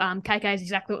well. KK is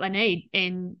exactly what they need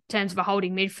in terms of a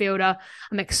holding midfielder.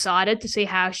 I'm excited to see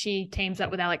how she teams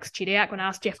up with Alex Chidiac. When I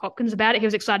asked Jeff Hopkins about it, he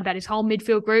was excited about his whole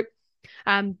midfield group.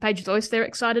 Paige Joyce they're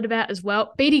excited about as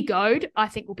well. Beattie Goad, I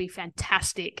think, will be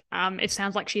fantastic. It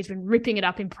sounds like she's been ripping it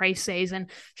up in pre-season.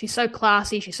 She's so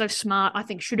classy. She's so smart. I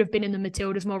think should have been in the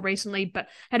Matildas more recently, but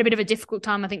had a bit of a difficult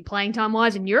time, I think, playing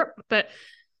time-wise in Europe. But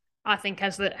I think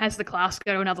has the class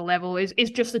go to another level, is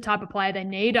just the type of player they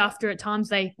need after at times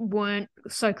they weren't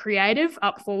so creative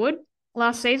up forward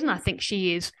last season. I think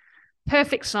she is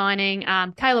perfect signing.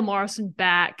 Kayla Morrison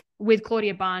back with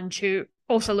Claudia Bunge, who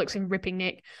also looks in ripping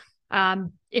nick.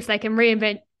 If they can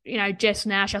reinvent, Jess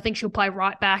Nash, I think she'll play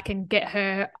right back and get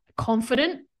her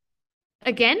confident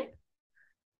again.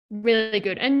 Really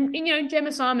good. And,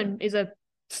 Gemma Simon is a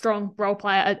strong role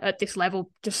player at this level,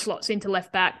 just slots into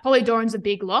left back. Polly Doran's a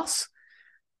big loss,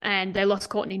 and they lost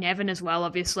Courtney Nevin as well,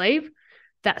 obviously.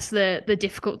 That's the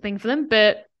difficult thing for them.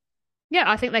 But yeah,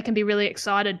 I think they can be really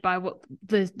excited by what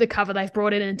the cover they've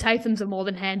brought in. And Tatham's a more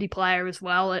than handy player as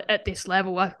well at this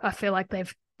level. I feel like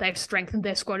they've strengthened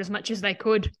their squad as much as they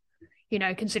could,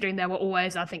 considering they were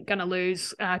always, I think, going to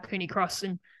lose Cooney Cross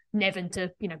and Nevin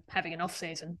to, having an off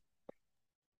season.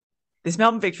 This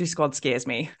Melbourne Victory squad scares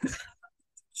me.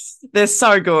 They're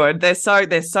so good. They're so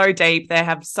deep. They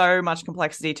have so much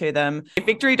complexity to them. If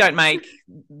Victory don't make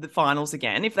the finals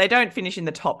again, if they don't finish in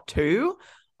the top 2,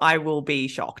 I will be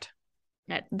shocked.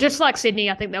 Yeah, just like Sydney,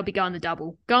 I think they'll be going for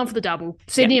the double.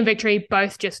 Sydney and Victory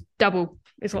both just double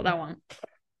is what they want.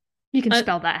 You can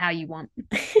spell that how you want.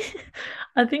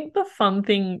 I think the fun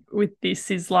thing with this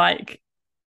is, like,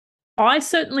 I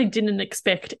certainly didn't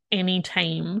expect any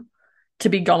team to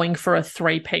be going for a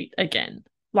three-peat again.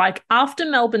 Like, after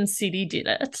Melbourne City did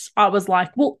it, I was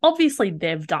like, well, obviously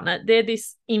they've done it. They're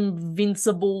this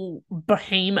invincible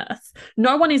behemoth.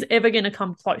 No one is ever going to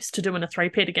come close to doing a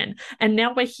three-peat again. And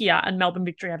now we're here and Melbourne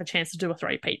Victory have a chance to do a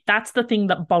three-peat. That's the thing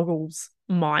that boggles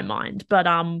my mind. But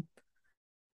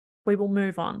we will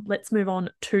move on. Let's move on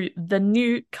to the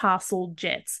Newcastle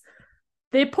Jets.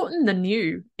 They're putting the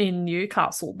new in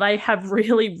Newcastle. They have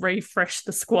really refreshed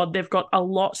the squad. They've got a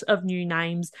lot of new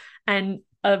names and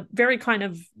a very kind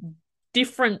of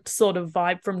different sort of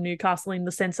vibe from Newcastle in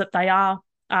the sense that they are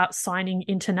signing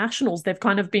internationals. They've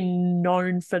kind of been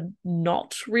known for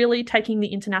not really taking the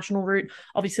international route.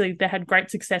 Obviously, they had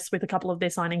great success with a couple of their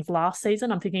signings last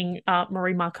season. I'm thinking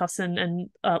Marie Marcus and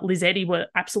Liz Eddy were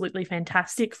absolutely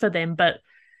fantastic for them, but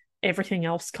everything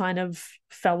else kind of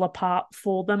fell apart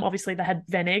for them. Obviously, they had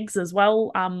Van Eggs as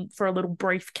well for a little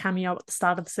brief cameo at the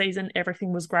start of the season.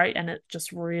 Everything was great, and it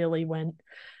just really went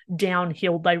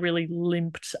downhill. They really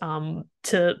limped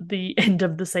to the end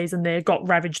of the season there, got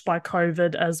ravaged by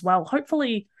COVID as well.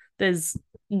 Hopefully there's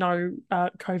no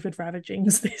COVID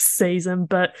ravagings this season.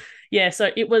 But yeah, so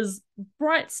it was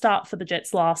bright start for the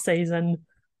Jets last season,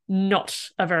 not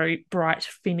a very bright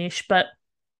finish, but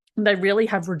they really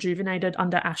have rejuvenated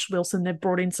under Ash Wilson. They've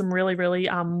brought in some really, really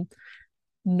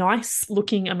nice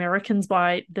looking Americans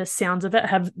by the sounds of it,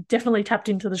 have definitely tapped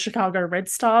into the Chicago Red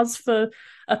Stars for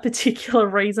a particular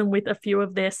reason with a few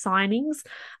of their signings.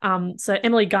 So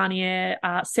Emily Garnier,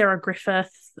 Sarah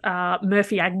Griffith,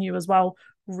 Murphy Agnew as well,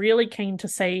 really keen to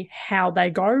see how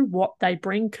they go, what they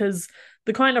bring, because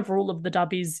the kind of rule of the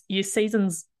dub is your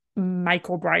seasons make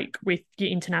or break with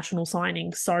your international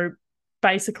signings. So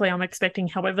basically, I'm expecting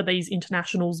however these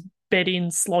internationals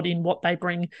slot in what they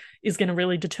bring is going to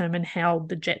really determine how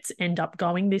the Jets end up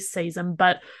going this season.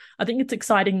 But I think it's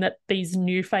exciting that these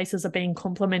new faces are being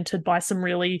complemented by some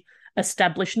really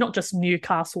established, not just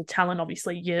Newcastle talent,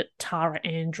 obviously, your Tara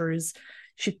Andrews.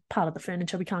 She's part of the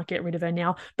furniture. We can't get rid of her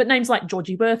now. But names like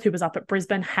Georgie Worth, who was up at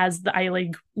Brisbane, has the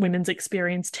A-League women's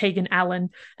experience, Tegan Allen,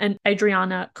 and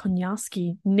Adriana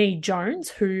Konyaski. Nee Jones,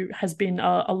 who has been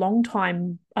a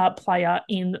long-time player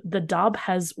in the dub,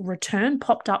 has returned,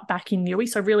 popped up back in Newey.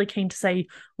 So really keen to see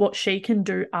what she can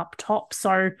do up top.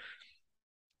 So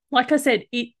like I said,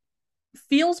 it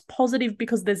feels positive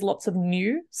because there's lots of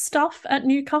new stuff at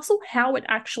Newcastle. How it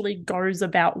actually goes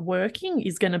about working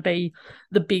is going to be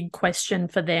the big question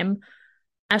for them.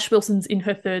 Ash Wilson's in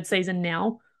her 3rd season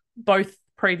now. Both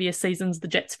previous seasons, the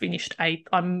Jets finished 8th.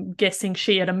 I'm guessing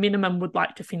she at a minimum would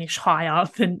like to finish higher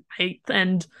than 8th,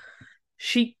 and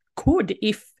she could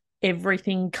if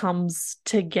everything comes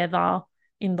together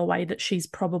in the way that she's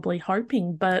probably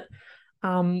hoping. But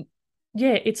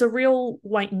yeah, it's a real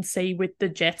wait and see with the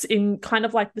Jets in kind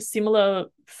of like the similar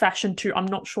fashion to, I'm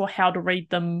not sure how to read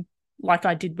them like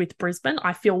I did with Brisbane.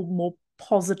 I feel more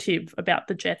positive about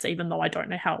the Jets, even though I don't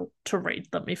know how to read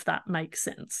them, if that makes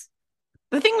sense.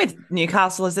 The thing with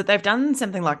Newcastle is that they've done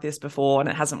something like this before and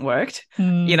it hasn't worked.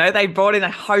 You know, they brought in a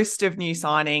host of new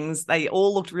signings. They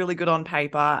all looked really good on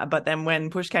paper, but then when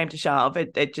push came to shove,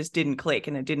 it just didn't click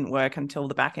and it didn't work until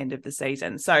the back end of the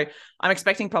season. So I'm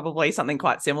expecting probably something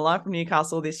quite similar from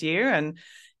Newcastle this year. And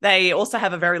they also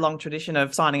have a very long tradition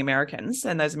of signing Americans,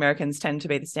 and those Americans tend to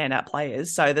be the standout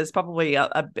players. So there's probably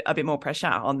a bit more pressure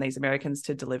on these Americans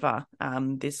to deliver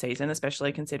this season,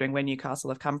 especially considering where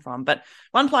Newcastle have come from. But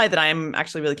one player that I am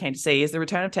actually really keen to see is the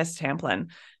return of Tessa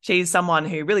Tamplin. She's someone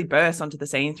who really burst onto the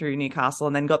scene through Newcastle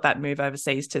and then got that move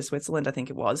overseas to Switzerland, I think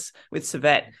it was, with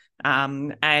Servette.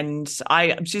 And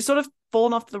she's sort of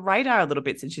fallen off the radar a little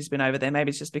bit since she's been over there.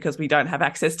 Maybe it's just because we don't have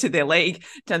access to their league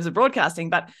in terms of broadcasting,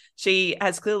 but she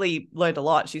has clearly learned a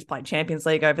lot. She's played Champions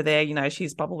League over there. You know,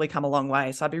 she's probably come a long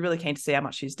way. So I'd be really keen to see how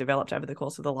much she's developed over the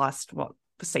course of the last,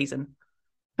 season.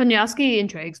 Koniuski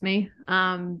intrigues me.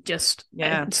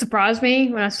 It surprised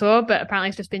me when I saw, but apparently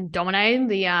it's just been dominating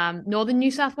the Northern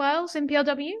New South Wales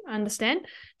NPLW, I understand,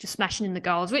 just smashing in the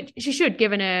goals, which she should,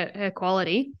 given her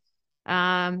quality.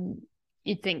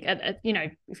 You'd think,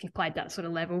 if you've played that sort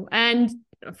of level. And,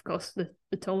 of course,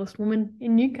 the tallest woman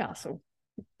in Newcastle,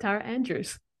 Tara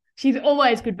Andrews. She's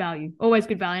always good value.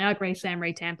 And I agree, Sam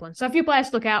Reid Tamplin. So a few players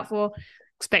to look out for.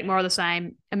 Expect more of the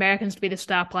same. Americans to be the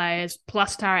star players,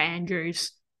 plus Tara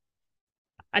Andrews.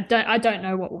 I don't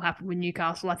know what will happen with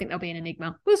Newcastle. I think they'll be an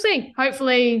enigma. We'll see.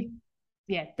 Hopefully,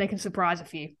 they can surprise a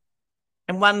few.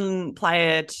 And one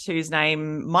player whose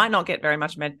name might not get very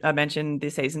much mentioned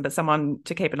this season, but someone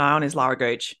to keep an eye on is Lara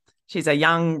Gooch. She's a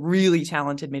young, really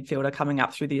talented midfielder coming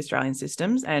up through the Australian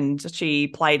systems, and she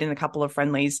played in a couple of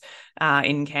friendlies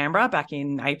in Canberra back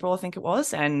in April, I think it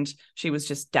was, and she was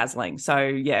just dazzling.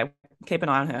 So, keep an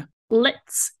eye on her.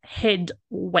 Let's head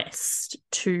west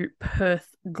to Perth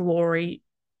Glory.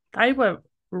 They were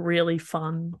really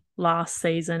fun last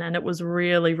season, and it was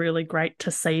really, really great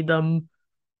to see them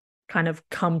kind of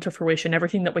come to fruition.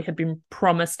 Everything that we had been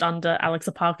promised under Alex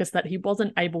Epakis that he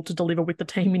wasn't able to deliver with the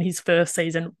team in his first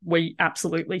season, we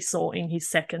absolutely saw in his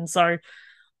second. So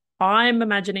I'm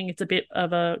imagining it's a bit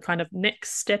of a kind of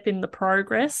next step in the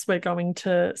progress. We're going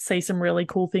to see some really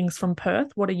cool things from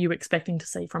Perth. What are you expecting to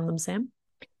see from them, Sam?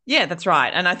 Yeah, that's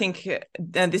right. And I think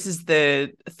this is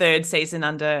the third season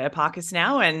under Epakis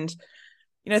now, and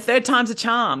third time's a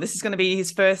charm. This is going to be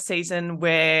his first season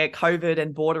where COVID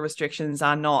and border restrictions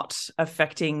are not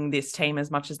affecting this team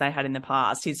as much as they had in the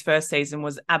past. His first season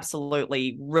was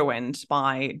absolutely ruined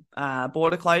by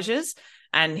border closures.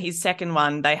 And his second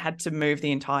one, they had to move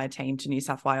the entire team to New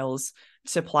South Wales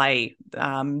to play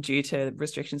due to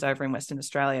restrictions over in Western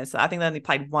Australia. So I think they only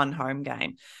played one home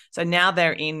game. So now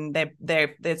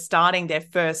they're starting their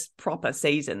first proper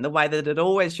season, the way that it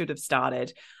always should have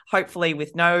started, hopefully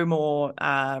with no more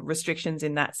restrictions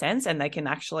in that sense, and they can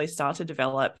actually start to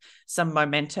develop some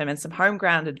momentum and some home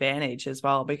ground advantage as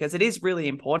well, because it is really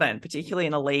important, particularly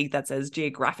in a league that's as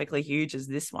geographically huge as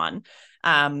this one.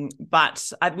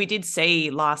 But we did see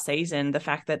last season the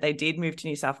fact that they did move to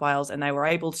New South Wales and they were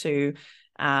able to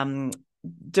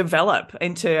develop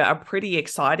into a pretty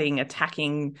exciting,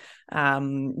 attacking,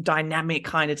 dynamic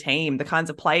kind of team. The kinds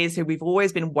of players who we've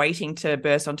always been waiting to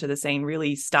burst onto the scene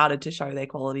really started to show their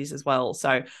qualities as well. So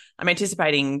I'm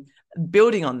anticipating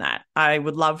building on that. I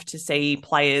would love to see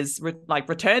players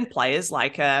return players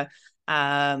like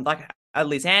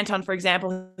Liz Anton, for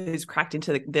example, who's cracked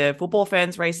into the football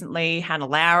ferns recently, Hannah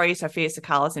Lowry, Sophia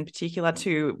Sakalis in particular,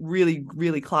 two really,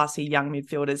 really classy young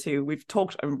midfielders who we've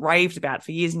talked and raved about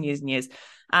for years and years and years.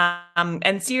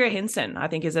 And Sarah Hinson, I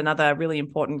think, is another really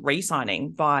important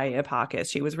re-signing by Epakis.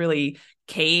 She was really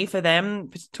key for them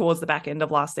towards the back end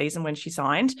of last season when she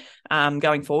signed,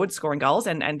 going forward, scoring goals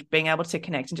and being able to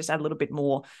connect and just add a little bit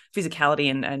more physicality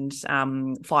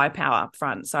and firepower up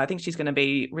front. So I think she's going to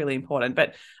be really important.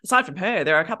 But aside from her,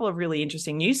 there are a couple of really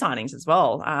interesting new signings as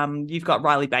well. You've got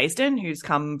Riley Baisden, who's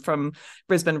come from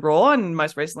Brisbane Roar and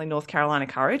most recently North Carolina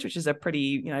Courage, which is a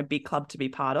pretty big club to be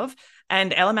part of.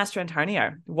 And Ella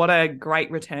Mastrantonio, what a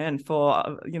great return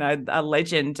for, a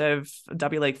legend of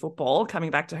W League football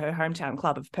coming back to her hometown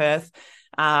club of Perth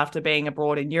after being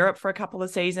abroad in Europe for a couple of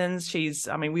seasons.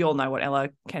 We all know what Ella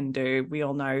can do. We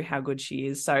all know how good she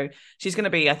is. So she's going to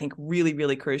be, I think, really,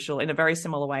 really crucial in a very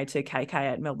similar way to KK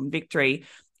at Melbourne Victory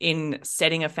in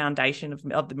setting a foundation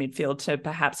of the midfield to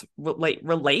perhaps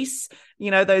release,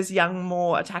 those young,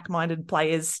 more attack-minded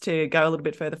players to go a little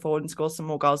bit further forward and score some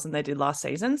more goals than they did last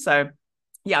season. So,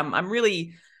 yeah, I'm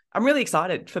really I'm really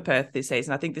excited for Perth this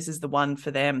season. I think this is the one for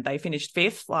them. They finished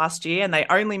 5th last year and they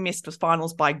only missed the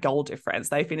finals by goal difference.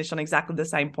 They finished on exactly the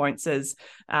same points as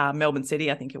Melbourne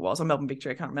City, I think it was, or Melbourne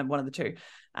Victory. I can't remember, one of the two.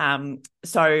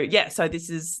 So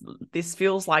this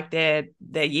feels like their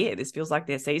year. This feels like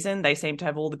their season. They seem to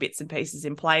have all the bits and pieces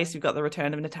in place. We've got the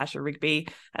return of Natasha Rigby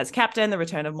as captain, the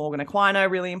return of Morgan Aquino,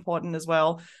 really important as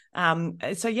well. So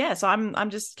I'm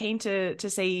just keen to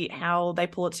see how they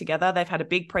pull it together. They've had a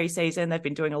big preseason. They've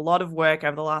been doing a lot of work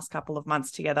over the last couple of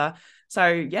months together. So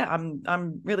yeah,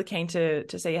 I'm really keen to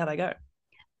see how they go.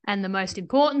 And the most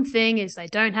important thing is they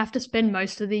don't have to spend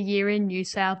most of the year in New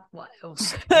South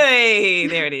Wales. Hey,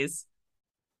 there it is.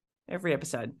 Every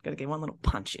episode, got to get one little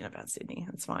punch in about Sydney.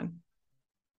 That's fine.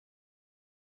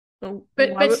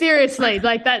 But seriously,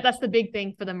 like that's the big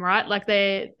thing for them, right? Like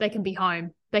they can be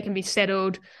home. They can be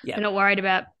settled. Yep. They're not worried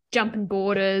about jumping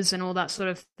borders and all that sort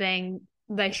of thing.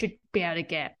 They should be able to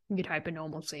get, you'd hope, a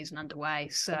normal season underway.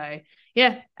 So,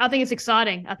 yeah, I think it's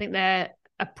exciting. I think they're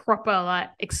a proper,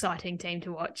 exciting team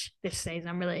to watch this season.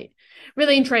 I'm really,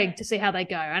 really intrigued to see how they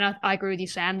go. And I agree with you,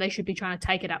 Sam. They should be trying to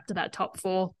take it up to that top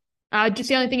 4. Just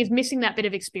the only thing is missing that bit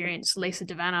of experience. Lisa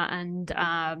Devanna and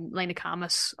Lena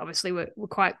Karmas obviously were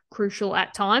quite crucial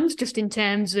at times, just in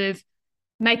terms of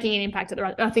making an impact at the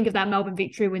right. I think of that Melbourne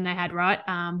Victory win they had, right?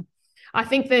 I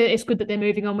think that it's good that they're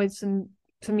moving on with some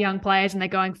young players and they're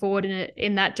going forward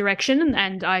in that direction.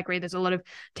 And I agree, there's a lot of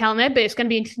talent there, but it's going to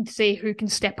be interesting to see who can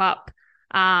step up.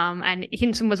 And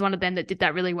Hinson was one of them that did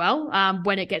that really well.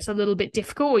 When it gets a little bit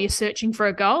difficult or you're searching for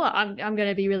a goal, I'm going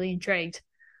to be really intrigued.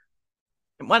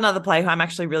 One other player who I'm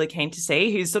actually really keen to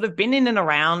see, who's sort of been in and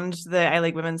around the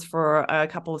A-League Women's for a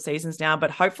couple of seasons now,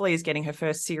 but hopefully is getting her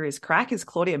first serious crack, is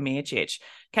Claudia Miocic.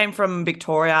 Came from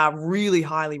Victoria, really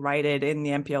highly rated in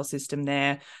the NPL system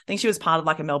there. I think she was part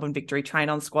of a Melbourne Victory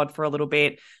train-on squad for a little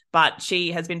bit, but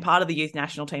she has been part of the youth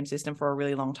national team system for a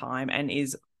really long time and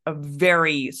is a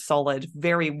very solid,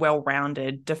 very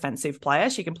well-rounded defensive player.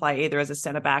 She can play either as a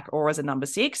centre-back or as a number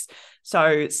 6.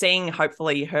 So seeing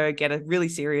hopefully her get a really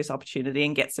serious opportunity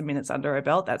and get some minutes under her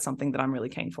belt, that's something that I'm really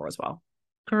keen for as well.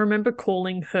 I remember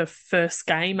calling her first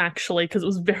game, actually, because it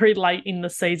was very late in the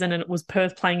season and it was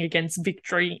Perth playing against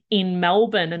Victory in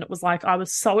Melbourne. And it was I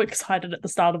was so excited at the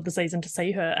start of the season to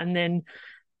see her. And then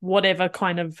whatever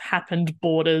kind of happened,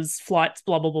 borders, flights,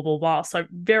 blah, blah, blah, blah, blah. So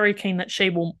very keen that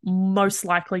she will most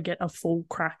likely get a full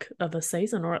crack of a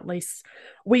season, or at least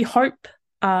we hope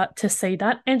to see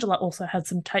that. Angela also had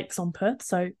some takes on Perth.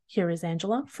 So here is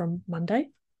Angela from Monday.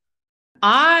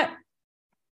 I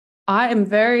am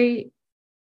very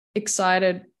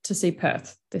excited to see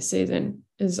Perth this season.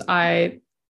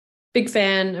 Big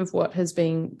fan of what has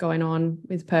been going on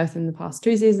with Perth in the past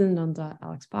 2 seasons under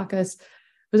Alex Parkas.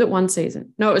 Was it 1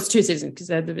 season? No, it was 2 seasons because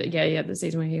the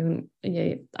season where he went,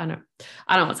 I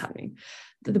know what's happening.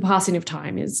 The passing of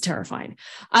time is terrifying.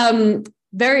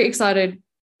 Very excited,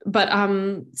 but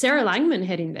Sarah Langman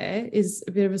heading there is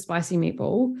a bit of a spicy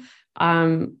meatball.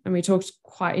 And we talked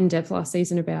quite in depth last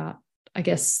season about, I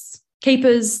guess,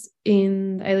 keepers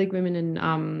in the A-League Women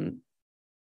and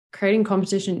creating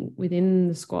competition within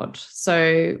the squad.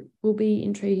 So will be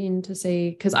intriguing to see,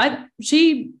 because I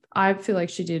feel like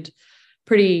she did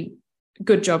pretty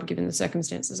good job given the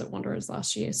circumstances at Wanderers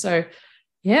last year. So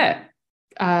yeah,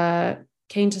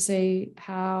 keen to see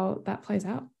how that plays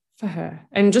out for her.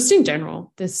 And just in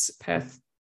general, this Perth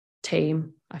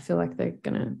team, I feel like they're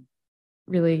going to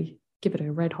really give it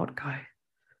a red hot go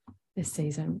this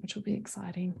season, which will be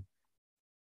exciting.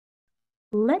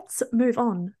 Let's move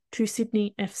on to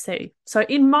Sydney FC. So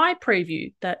in my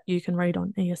preview that you can read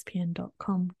on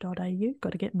espn.com.au,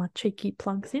 got to get my cheeky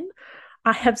plugs in,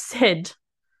 I have said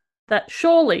that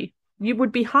surely you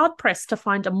would be hard-pressed to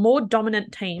find a more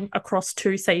dominant team across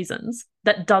 2 seasons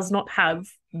that does not have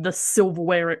the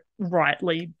silverware it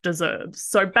rightly deserves.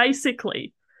 So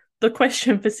basically, the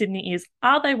question for Sydney is,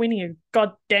 are they winning a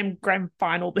goddamn grand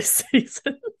final this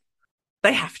season?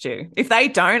 They have to. If they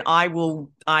don't, I will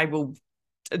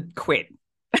quit.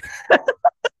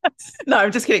 No,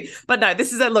 I'm just kidding. But no,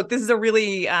 this is a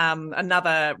really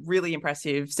another really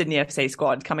impressive Sydney FC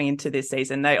squad coming into this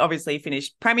season. They obviously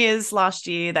finished premiers last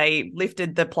year. They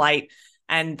lifted the plate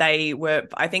and they were,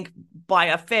 I think, by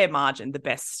a fair margin, the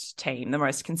best team, the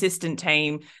most consistent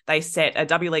team. They set a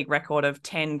W League record of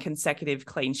 10 consecutive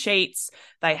clean sheets.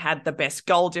 They had the best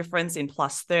goal difference in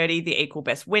 +30, the equal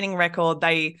best winning record.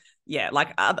 They yeah,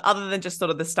 like other than just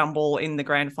sort of the stumble in the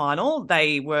grand final,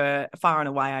 they were far and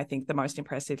away, I think, the most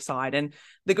impressive side. And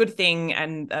the good thing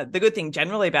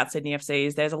generally about Sydney FC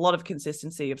is there's a lot of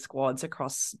consistency of squads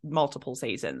across multiple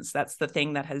seasons. That's the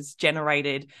thing that has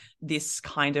generated this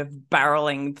kind of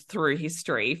barreling through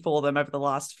history for them over the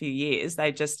last few years.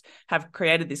 They just have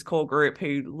created this core group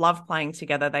who love playing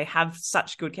together. They have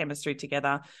such good chemistry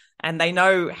together, and they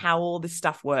know how all this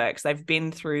stuff works. They've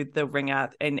been through the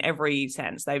ringer in every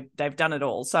sense. They've done it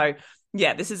all. So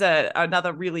yeah, this is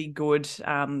another really good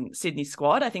Sydney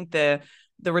squad. I think the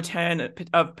return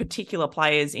of particular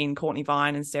players in Courtney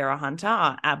Vine and Sarah Hunter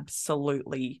are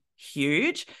absolutely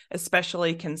huge,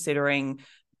 especially considering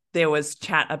there was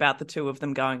chat about the two of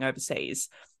them going overseas.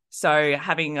 So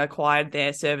having acquired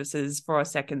their services for a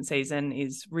second season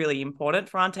is really important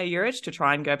for Ante Juric to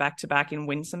try and go back-to-back and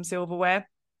win some silverware.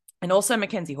 And also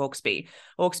Mackenzie Hawkesby.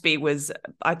 Hawkesby was,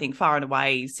 I think, far and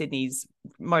away Sydney's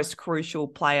most crucial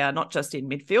player, not just in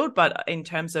midfield, but in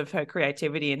terms of her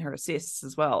creativity and her assists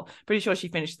as well. Pretty sure she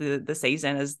finished the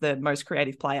season as the most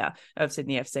creative player of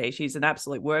Sydney FC. She's an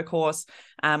absolute workhorse,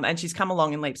 and she's come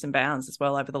along in leaps and bounds as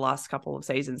well over the last couple of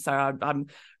seasons. So I'm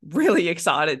really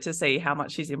excited to see how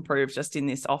much she's improved just in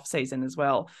this off season as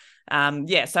well.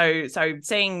 So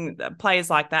seeing players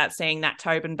like that, seeing Nat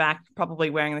Tobin back, probably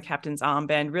wearing the captain's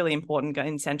armband, really important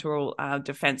in central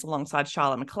defence alongside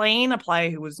Charlotte McLean, a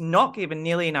player who was not given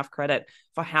nearly enough credit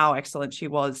for how excellent she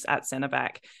was at centre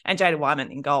back, and Jada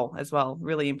Wyman in goal as well,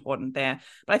 really important there.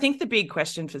 But I think the big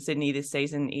question for Sydney this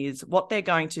season is what they're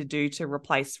going to do to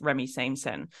replace Remy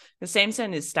Siemsen. Because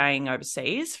Siemsen is staying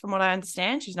overseas, from what I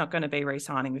understand. She's not going to be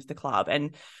re-signing with the club.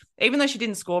 And even though she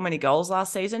didn't score many goals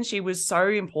last season, she was so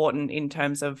important in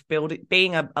terms of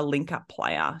being a link-up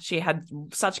player. She had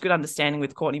such good understanding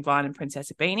with Courtney Vine and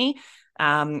Princess Ibini.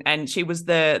 And she was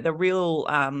the real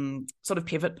sort of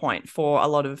pivot point for a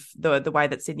lot of the way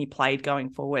that Sydney played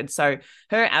going forward. So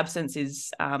her absence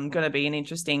is going to be an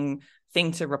interesting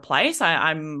thing to replace.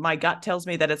 My gut tells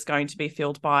me that it's going to be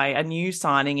filled by a new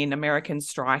signing in American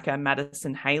striker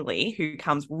Madison Haley, who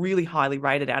comes really highly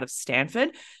rated out of Stanford.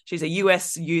 She's a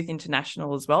US youth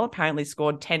international as well, apparently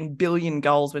scored 10 billion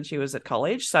goals when she was at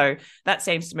college. So that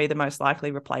seems to me the most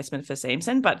likely replacement for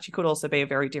Siemsen, but she could also be a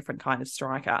very different kind of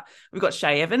striker. We've got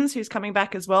Shay Evans, who's coming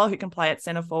back as well, who can play at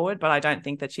centre forward, but I don't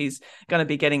think that she's going to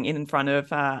be getting in front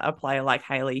of a player like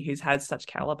Haley, who's had such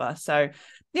caliber. So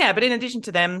yeah, but in addition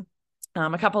to them,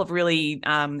 a couple of really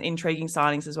intriguing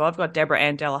signings as well. I've got Deborah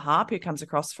Ann Della Harp, who comes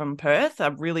across from Perth,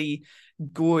 a really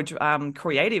good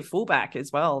creative fullback as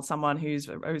well, someone who's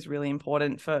really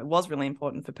important was really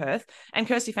important for Perth, and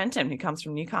Kirsty Fenton, who comes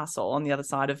from Newcastle on the other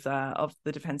side of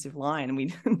the defensive line, and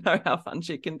we know how fun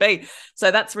she can be.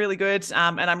 So that's really good,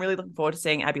 and I'm really looking forward to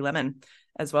seeing Abby Lemon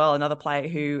as well, another player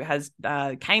who has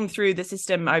came through the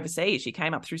system overseas. She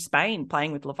came up through Spain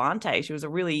playing with Levante. She was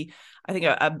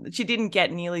she didn't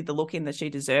get nearly the look in that she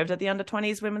deserved at the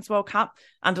Under-20s Women's World Cup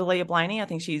under Leah Blaney. I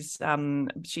think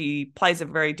she plays a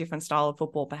very different style of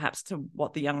football perhaps to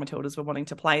what the young Matildas were wanting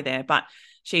to play there, but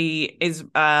she is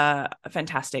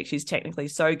fantastic. She's technically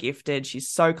so gifted. She's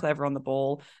so clever on the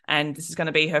ball, and this is going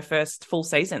to be her first full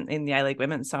season in the A-League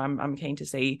Women. So I'm keen to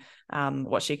see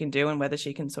what she can do and whether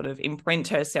she can sort of imprint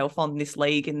herself on this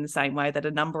league in the same way that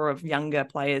a number of younger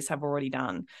players have already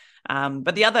done.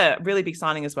 But the other really big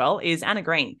signing as well is Anna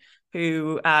Green,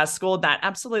 who scored that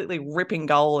absolutely ripping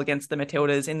goal against the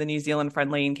Matildas in the New Zealand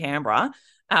friendly in Canberra,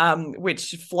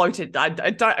 which floated.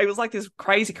 It was like this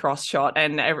crazy cross shot,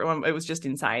 and it was just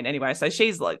insane. Anyway, so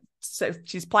she's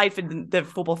played for the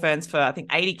Football Ferns for I think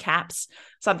 80 caps,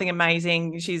 something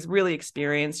amazing. She's really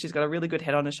experienced. She's got a really good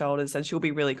head on her shoulders, and she'll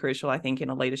be really crucial, I think, in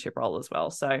a leadership role as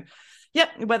well. So, yep,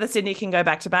 whether Sydney can go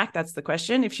back to back, that's the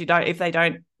question. If they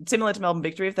don't, similar to Melbourne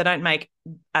Victory, if they don't make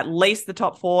at least the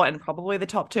top 4 and probably the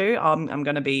top 2, I'm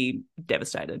going to be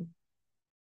devastated.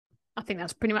 I think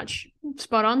that's pretty much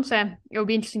spot on. So it'll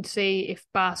be interesting to see if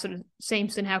Bar sort of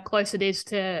Siemsen, how close it is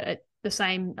to the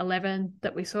same 11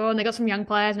 that we saw. And they got some young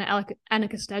players. And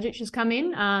Annika Stajic has come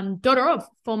in, daughter of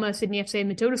former Sydney FC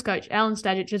Matildas coach Alan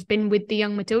Stajic, has been with the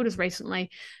young Matildas recently.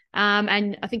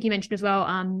 And I think you mentioned as well,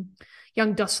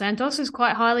 young Dos Santos is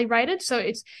quite highly rated. So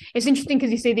it's interesting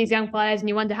because you see these young players and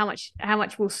you wonder how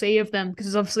much we'll see of them, because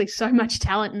there's obviously so much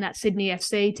talent in that Sydney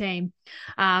FC team.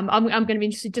 I'm going to be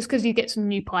interested just because you get some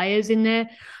new players in there.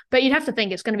 But you'd have to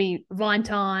think it's going to be Vine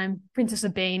Time, Princess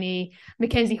Ibini,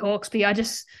 Mackenzie Hawkesby. I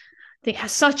just think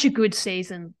has such a good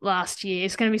season last year.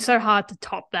 It's going to be so hard to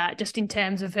top that just in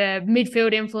terms of her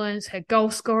midfield influence, her goal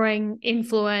scoring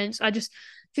influence.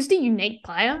 Just a unique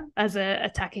player as a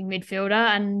attacking midfielder,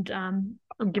 and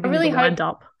I'm giving you the wind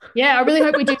up. Yeah, I really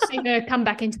hope we do see her come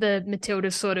back into the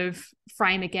Matildas sort of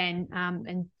frame again.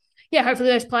 And yeah, hopefully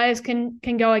those players can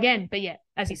go again. But yeah,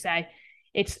 as you say,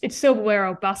 it's silverware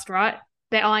or bust, right?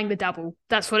 They're eyeing the double.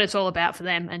 That's what it's all about for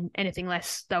them. And anything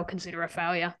less, they'll consider a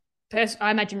failure.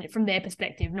 I imagine it from their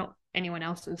perspective, not anyone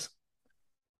else's.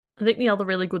 I think the other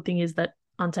really good thing is that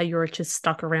Ante Juric has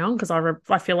stuck around, because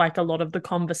I feel like a lot of the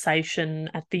conversation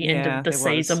at the end of the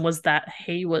season was that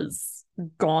he was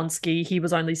Gonski. He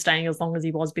was only staying as long as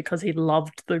he was because he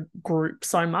loved the group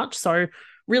so much. So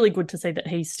really good to see that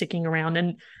he's sticking around,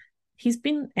 and he's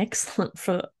been excellent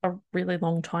for a really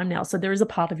long time now. So there is a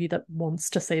part of you that wants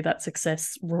to see that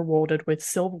success rewarded with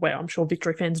silverware. I'm sure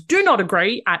Victory fans do not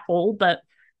agree at all, but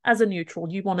as a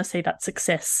neutral, you want to see that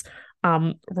success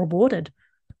rewarded.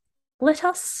 Let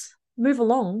us move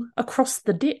along across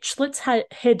the ditch. Let's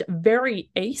head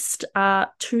very east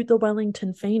to the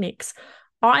Wellington Phoenix.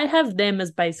 I have them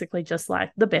as basically just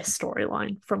like the best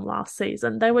storyline from last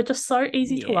season. They were just so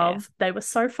easy to love. They were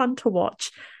so fun to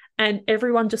watch, and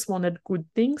everyone just wanted good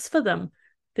things for them.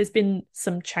 There's been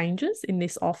some changes in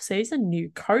this off-season, new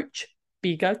coach,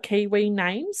 bigger Kiwi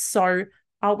names. So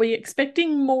are we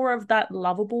expecting more of that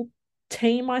lovable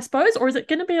team, I suppose? Or is it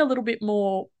going to be a little bit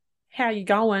more, how you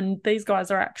going? These guys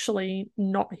are actually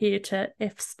not here to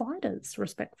F spiders,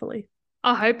 respectfully.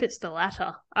 I hope it's the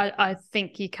latter. I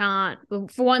think you can't. Well,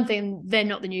 for one thing, they're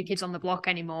not the new kids on the block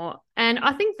anymore. And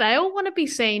I think they all want to be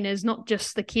seen as not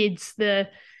just the kids, the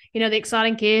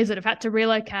exciting kids that have had to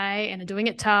relocate and are doing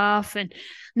it tough. And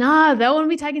no, they want to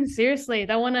be taken seriously.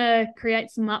 They want to create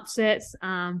some upsets.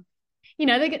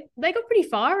 They got pretty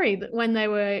fiery when they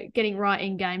were getting right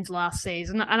in games last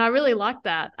season, and I really like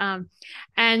that.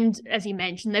 And as you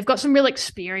mentioned, they've got some real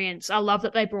experience. I love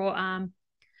that they brought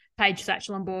Paige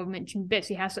Satchell on board, mentioned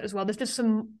Betsy Hassett as well. There's just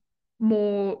some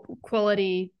more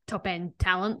quality top-end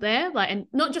talent there, and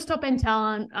not just top-end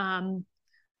talent,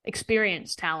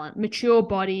 experienced talent, mature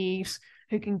bodies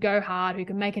who can go hard, who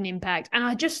can make an impact. And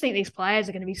I just think these players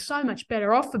are going to be so much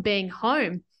better off for being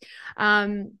home.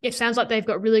 It sounds like they've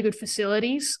got really good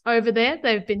facilities over there.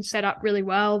 They've been set up really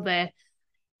well. They're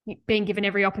being given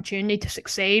every opportunity to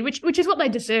succeed, which is what they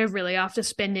deserve, really, after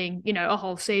spending, a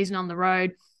whole season on the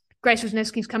road. Grace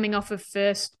Wisniewski's coming off of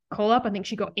first call-up. I think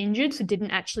she got injured, so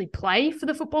didn't actually play for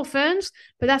the Football Ferns.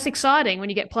 But that's exciting when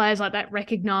you get players like that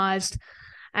recognised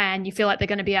and you feel like they're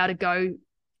going to be able to go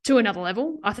to another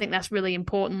level. I think that's really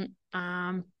important.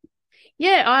 I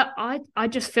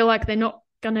just feel like they're not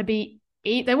going to be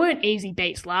they weren't easy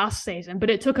beats last season, but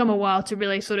it took them a while to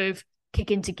really sort of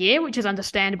kick into gear, which is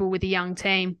understandable with a young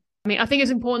team. I mean, I think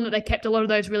it's important that they kept a lot of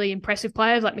those really impressive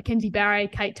players like Mackenzie Barry,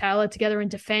 Kate Taylor together in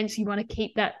defence. You want to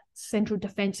keep that central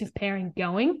defensive pairing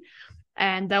going,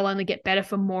 and they'll only get better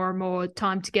for more and more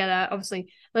time together.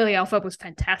 Obviously, Lily Alford was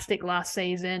fantastic last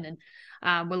season,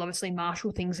 and we'll obviously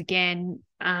marshal things again.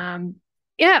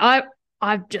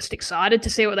 I'm just excited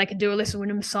to see what they can do. Alyssa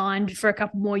Wyndham signed for a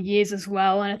couple more years as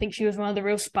well, and I think she was one of the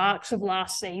real sparks of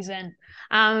last season.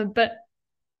 I'm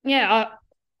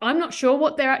not sure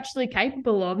what they're actually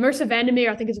capable of. Marissa Vandermeer,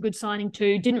 I think, is a good signing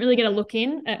too. Didn't really get a look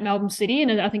in at Melbourne City,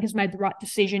 and I think has made the right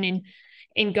decision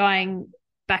in going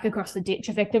back across the ditch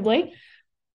effectively.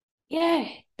 Yeah,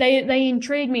 they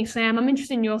intrigue me, Sam. I'm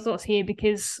interested in your thoughts here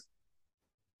because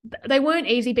they weren't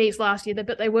easy beats last year,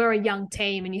 but they were a young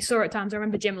team, and you saw at times. I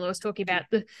remember Gemma Lewis talking about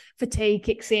the fatigue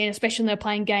kicks in, especially when they're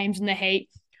playing games in the heat.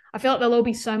 I feel like they'll all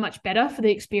be so much better for the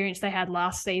experience they had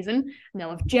last season, and they'll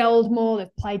have gelled more,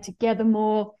 they've played together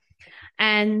more,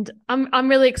 and I'm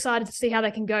really excited to see how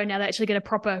they can go now they actually get a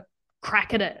proper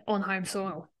crack at it on home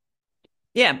soil.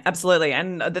 Yeah, absolutely.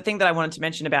 And the thing that I wanted to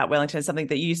mention about Wellington is something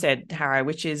that you said, Harrow,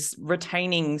 which is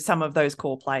retaining some of those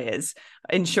core players,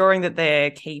 ensuring that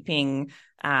they're keeping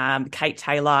Kate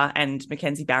Taylor and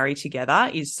Mackenzie Barry together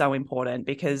is so important,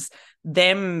 because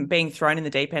them being thrown in the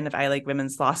deep end of A-League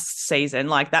Women's last season,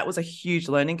 that was a huge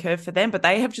learning curve for them, but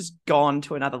they have just gone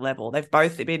to another level. They've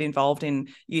both been involved in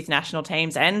youth national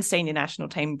teams and senior national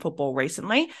team football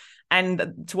recently.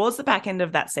 And towards the back end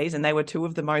of that season, they were two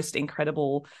of the most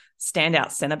incredible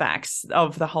standout centre backs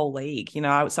of the whole league,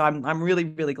 so I'm really,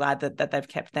 really glad that they've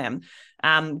kept them.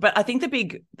 But I think the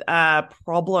big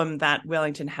problem that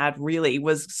Wellington had really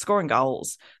was scoring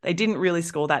goals. They didn't really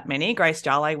score that many. Grace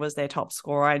Jale was their top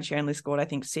scorer, and she only scored, I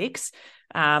think, 6.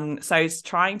 So it's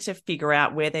trying to figure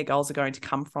out where their goals are going to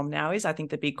come from now is, I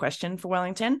think, the big question for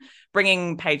Wellington.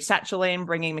 Bringing Paige Satchell in,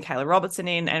 bringing Michaela Robertson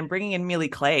in, and bringing in Millie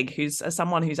Clegg, who's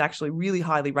someone who's actually really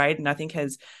highly rated, and I think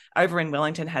has over in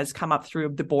Wellington has come up through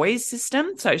the boys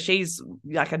system. So she's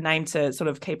like a name to sort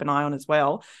of keep an eye on as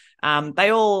well. They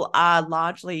all are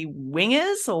largely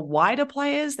wingers or wider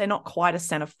players. They're not quite a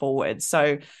centre forward.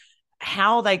 So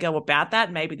how they go about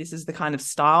that, maybe this is the kind of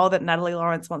style that Natalie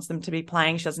Lawrence wants them to be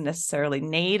playing. She doesn't necessarily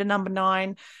need a number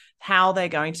 9. How they're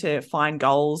going to find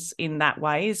goals in that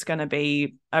way is going to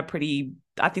be I think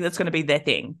that's going to be their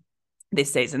thing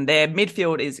this season. Their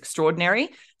midfield is extraordinary.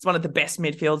 It's one of the best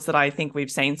midfields that I think we've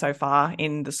seen so far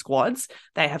in the squads.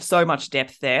 They have so much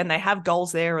depth there, and they have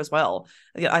goals there as well.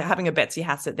 Having a Betsy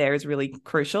Hassett there is really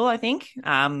crucial, I think.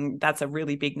 That's a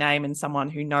really big name and someone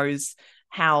who knows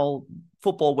how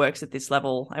football works at this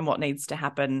level and what needs to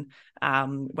happen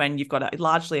when you've got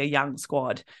largely a young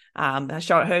squad.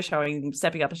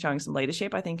 Stepping up and showing some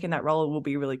leadership, I think, in that role will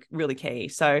be really, really key.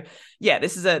 So yeah,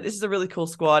 this is a really cool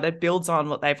squad. It builds on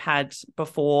what they've had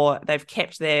before. They've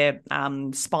kept their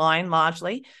spine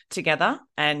largely together,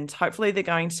 and hopefully they're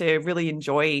going to really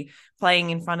enjoy playing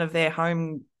in front of their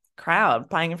home crowd,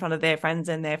 playing in front of their friends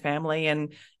and their family,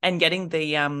 and getting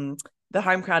the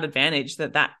home crowd advantage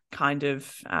that kind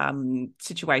of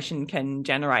situation can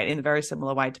generate in a very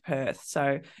similar way to Perth.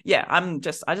 So yeah, I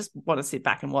just want to sit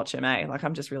back and watch them.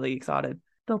 I'm just really excited.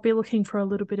 They'll be looking for a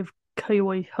little bit of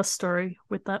Kiwi history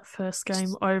with that first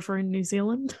game over in New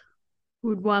Zealand.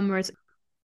 Would one, Marissa?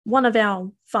 One of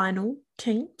our final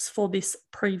teams for this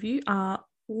preview are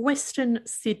Western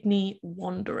Sydney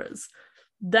Wanderers.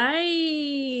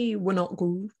 They were not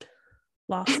good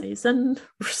last season,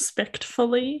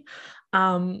 respectfully.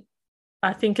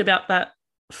 I think about that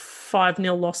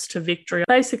 5-0 loss to Victory.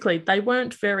 Basically, they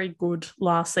weren't very good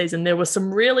last season. There were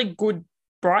some really good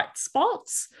bright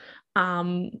spots,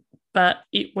 but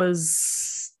it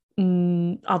was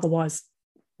otherwise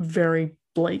very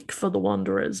bleak for the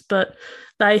Wanderers. But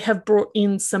they have brought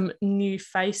in some new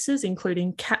faces,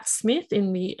 including Kat Smith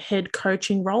in the head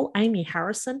coaching role. Amy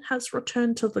Harrison has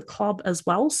returned to the club as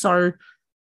well. So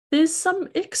there's some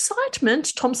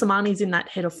excitement. Tom Samani's in that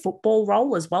head of football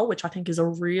role as well, which I think is a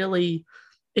really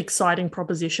exciting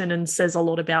proposition and says a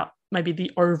lot about maybe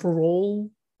the overall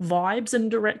vibes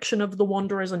and direction of the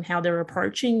Wanderers and how they're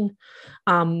approaching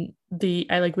the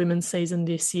A-League women's season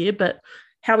this year. But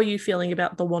how are you feeling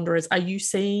about the Wanderers? Are you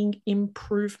seeing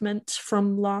improvement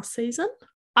from last season?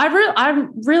 I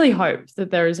really hope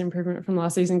that there is improvement from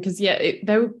last season because,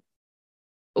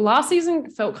 last season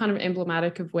felt kind of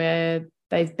emblematic of where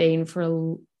they've been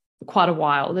for quite a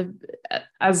while.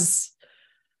 As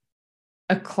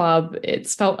a club,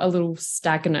 it's felt a little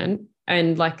stagnant,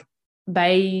 and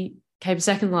they came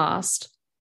second last,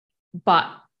 but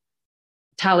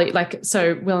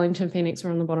so Wellington Phoenix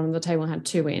were on the bottom of the table and had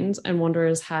 2 wins, and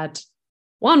Wanderers had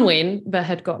 1 win but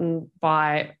had gotten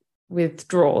by with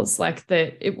draws.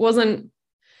 It wasn't,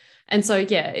 and so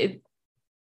it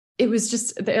was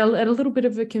just a little bit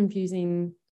of a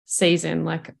confusing season.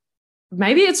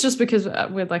 Maybe it's just because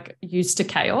we're used to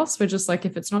chaos. We're just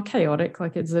if it's not chaotic,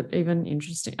 is it even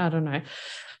interesting? I don't know.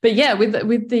 But yeah,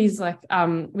 with these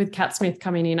with Kat Smith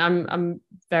coming in, I'm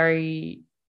very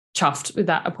chuffed with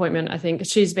that appointment. I think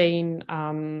she's been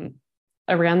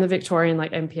around the Victorian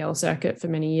NPL circuit for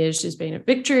many years. She's been at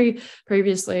Victory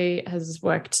previously, has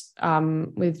worked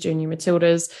with Junior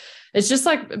Matildas. It's just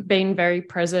been very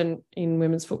present in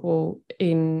women's football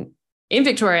in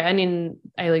Victoria and in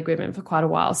A-League women for quite a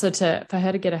while. So for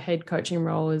her to get a head coaching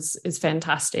role is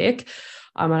fantastic,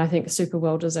 and I think super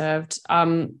well deserved.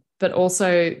 But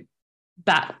also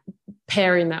that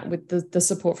pairing that with the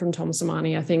support from Tom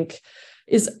Samani, I think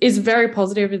is very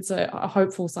positive. It's a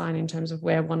hopeful sign in terms of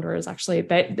where Wanderers actually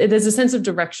there's a sense of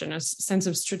direction, a sense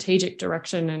of strategic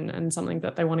direction, and something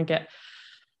that they want to get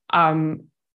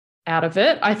out of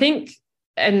it. I think,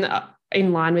 and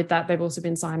in line with that, they've also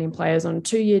been signing players on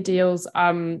 2-year deals.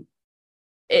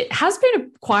 It has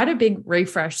been quite a big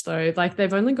refresh, though.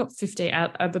 They've only got 50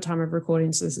 at the time of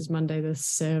recording, so this is Monday the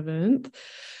 7th.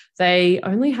 They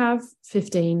only have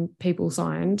 15 people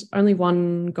signed, only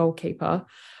 1 goalkeeper.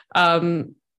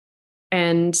 And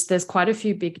there's quite a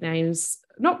few big names,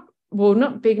 not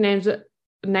big names, but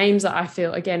names that I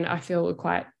feel are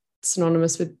quite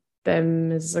synonymous with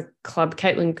them as a club.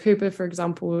 Caitlin Cooper, for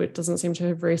example, it doesn't seem to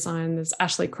have re-signed. There's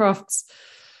Ashley Crofts.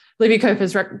 Libby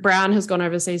Copers-Brown has gone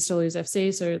overseas to Lose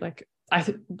FC. So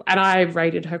I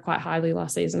rated her quite highly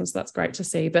last season, so that's great to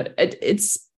see. But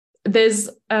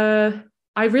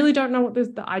I really don't know what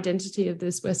the identity of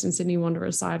this Western Sydney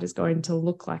Wanderers side is going to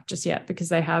look like just yet, because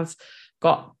they have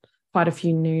got quite a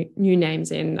few new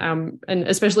names in, and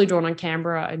especially drawn on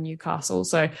Canberra and Newcastle.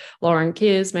 So Lauren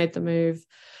Kears made the move.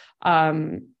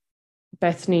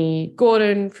 Bethany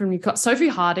Gordon from Newcastle. Sophie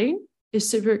Harding is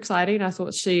super exciting. I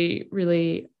thought she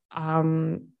really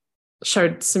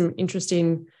showed some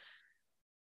interesting,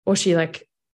 or she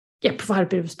provide a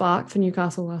bit of a spark for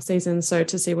Newcastle last season. So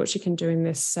to see what she can do in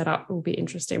this setup will be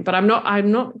interesting. But I'm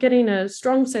not getting a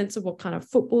strong sense of what kind of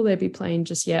football they'll be playing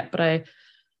just yet. But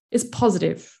it's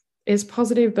positive. It's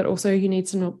positive, but also you need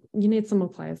some more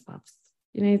players, loves.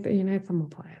 You need some more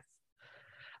players.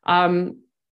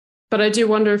 But I do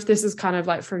wonder if this is kind of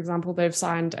like, for example, they've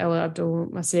signed Ella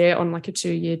Abdul-Masier on like a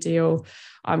 2-year deal.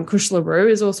 Kush LaRue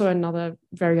is also another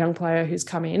very young player who's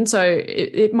come in. So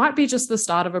it might be just the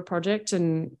start of a project,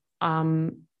 and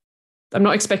I'm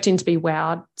not expecting to be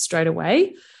wowed straight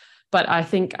away, but I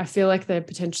feel like they're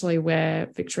potentially where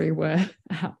Victory were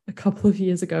a couple of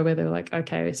years ago, where they're like,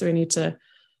 okay, so we need to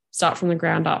start from the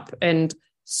ground up and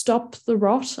stop the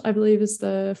rot, I believe is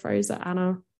the phrase that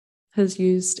Anna has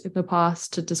used in the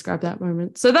past to describe that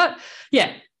moment. So that,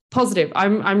 positive.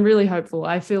 I'm really hopeful.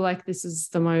 I feel like this is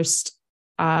the most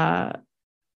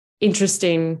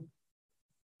interesting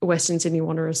Western Sydney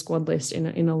Wanderers squad list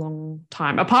in a long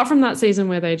time. Apart from that season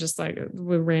where they just like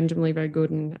were randomly very good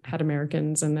and had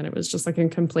Americans, and then it was just like a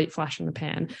complete flash in the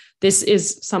pan. This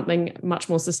is something much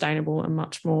more sustainable and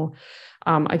much more,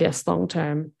 I guess, long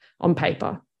term on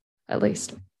paper, at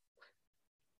least.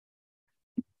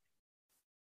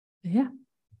 Yeah.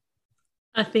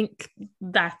 I think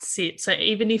that's it. So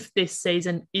even if this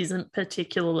season isn't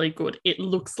particularly good, it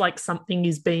looks like something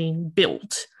is being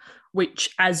built,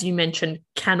 which, as you mentioned,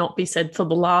 cannot be said for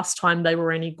the last time they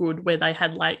were any good, where they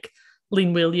had like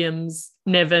Lynn Williams,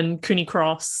 Nevin, Cooney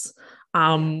Cross.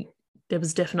 There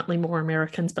was definitely more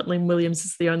Americans, but Lynn Williams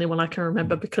is the only one I can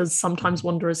remember, because sometimes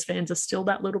Wanderers fans are still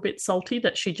that little bit salty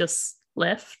that she just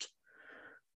left.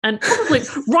 And probably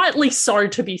rightly so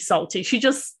to be salty. She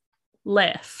just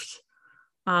left.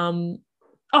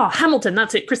 Hamilton,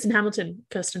 that's it. Kirsten Hamilton.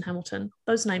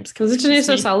 Those names. Was it Janice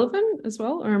O'Sullivan as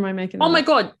well, or am I making that my up?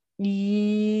 God.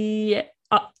 Yeah.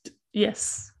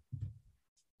 Yes.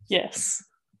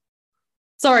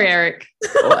 Sorry, Eric.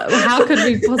 How could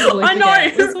we possibly forget? I know.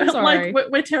 I'm so sorry.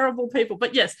 Like, we're terrible people.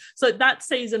 But yes, so that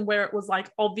season where it was like,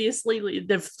 obviously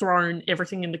they've thrown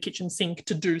everything in the kitchen sink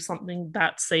to do something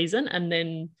that season, and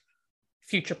then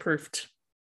future-proofed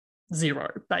zero,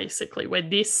 basically, where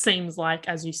this seems like,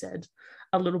 as you said,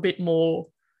 a little bit more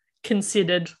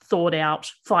considered, thought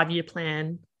out, 5-year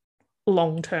plan,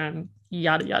 long-term,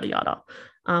 yada, yada, yada.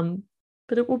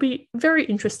 But it will be very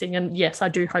interesting. And yes, I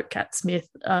do hope Kat Smith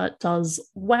does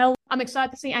well. I'm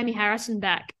excited to see Amy Harrison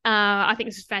back. I think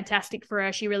this is fantastic for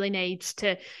her. She really needs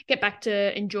to get back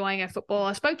to enjoying her football.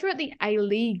 I spoke to her at the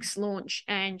A-Leagues launch,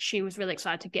 and she was really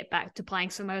excited to get back to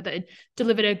playing somewhere that had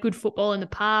delivered her good football in the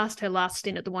past. Her last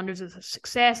stint at the Wanderers was a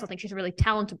success. I think she's a really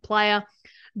talented player.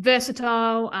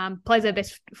 Versatile, plays her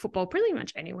best football pretty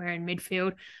much anywhere in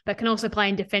midfield, but can also play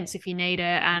in defence if you need her,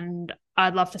 and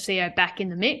I'd love to see her back in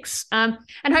the mix. And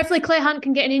hopefully Claire Hunt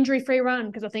can get an injury-free run,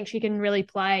 because I think she can really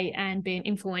play and be an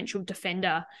influential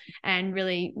defender and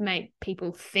really make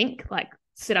people think, like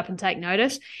sit up and take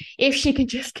notice, if she can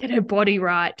just get her body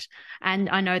right. And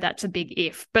I know that's a big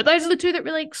if, but those are the two that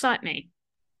really excite me.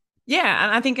 Yeah,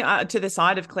 and I think to the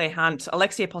side of Claire Hunt,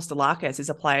 Alexia Apostolakis is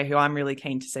a player who I'm really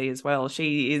keen to see as well.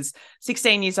 She is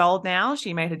 16 years old now.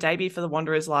 She made her debut for the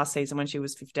Wanderers last season when she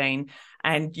was 15,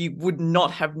 and you would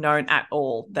not have known at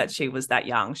all that she was that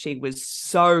young. She was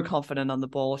so confident on the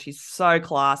ball. She's so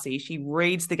classy. She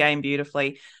reads the game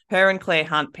beautifully. Her and Claire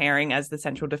Hunt pairing as the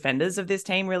central defenders of this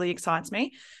team really excites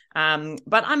me.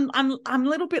 But I'm a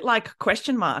little bit like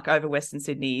question mark over Western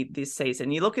Sydney this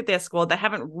season. You look at their squad, they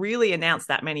haven't really announced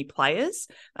that many players.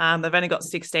 They've only got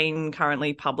 16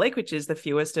 currently public, which is the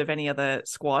fewest of any other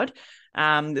squad.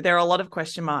 There are a lot of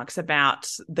question marks about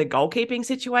the goalkeeping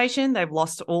situation. They've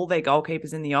lost all their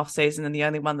goalkeepers in the off-season, and the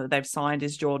only one that they've signed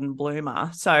is Jordan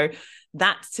Bloomer. So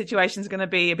that situation is going to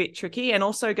be a bit tricky. And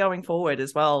also going forward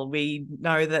as well, we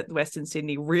know that Western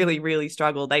Sydney really, really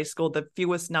struggled. They scored the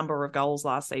fewest number of goals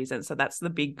last season. So that's the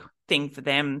big thing for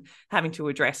them having to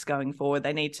address going forward.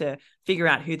 They need to figure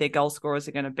out who their goal scorers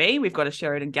are going to be. We've got a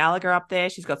Sheridan Gallagher up there.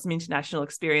 She's got some international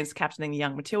experience captaining the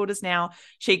young Matildas now.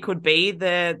 She could be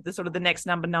the sort of the next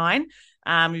number 9.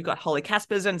 We've got Holly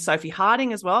Caspers and Sophie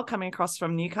Harding as well coming across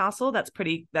from Newcastle. That's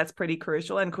pretty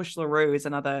crucial. And Kush LaRue is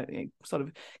another sort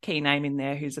of key name in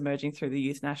there who's emerging through the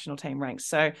youth national team ranks.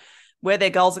 So where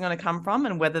their goals are going to come from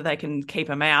and whether they can keep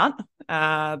them out,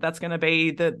 that's going to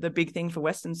be the big thing for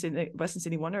Western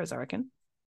Sydney Wanderers, I reckon.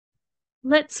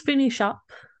 Let's finish up.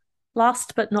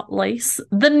 Last but not least,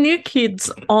 the new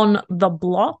kids on the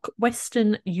block,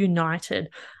 Western United.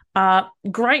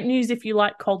 Great news if you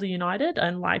like Calder United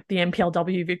and like the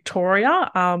NPLW Victoria.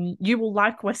 You will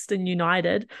like Western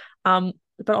United. But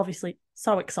obviously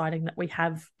so exciting that we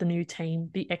have the new team,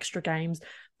 the extra games.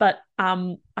 But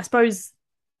I suppose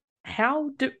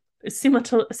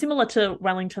similar to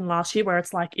Wellington last year, where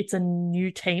it's like it's a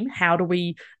new team. How do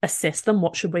we assess them?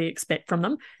 What should we expect from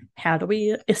them? How do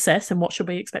we assess and what should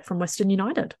we expect from Western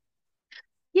United?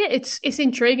 Yeah, it's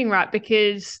intriguing, right?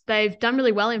 Because they've done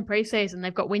really well in preseason.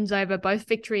 They've got wins over both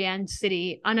Victory and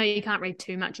City. I know you can't read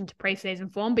too much into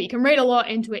preseason form, but you can read a lot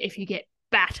into it if you get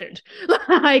battered.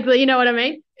 Like, you know what I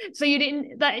mean? So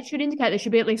that should indicate they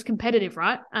should be at least competitive,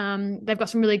 right? They've got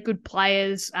some really good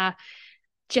players.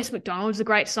 Jess McDonald's a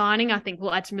great signing. I think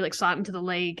will add some real excitement to the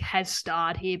league. Has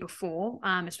starred here before,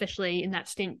 especially in that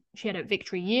stint she had at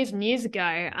Victory years and years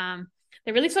ago.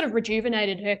 They really sort of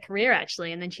rejuvenated her career,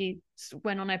 actually, and then she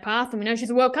went on her path, and we know she's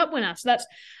a World Cup winner. So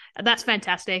that's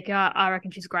fantastic. I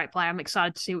reckon she's a great player. I'm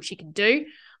excited to see what she can do.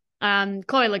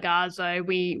 Chloe Logarzo,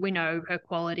 we know her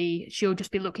quality. She'll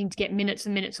just be looking to get minutes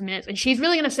and minutes and minutes, and she's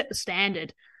really going to set the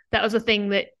standard. That was the thing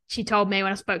that she told me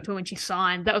when I spoke to her when she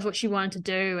signed. That was what she wanted to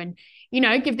do, and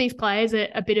give these players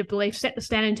a bit of belief, set the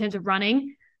standard in terms of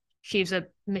running. She's a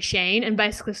machine, and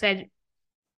basically said,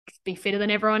 be fitter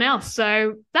than everyone else.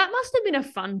 So that must have been a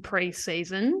fun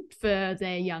pre-season for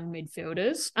their young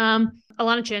midfielders.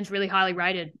 Alana Chern's really highly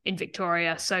rated in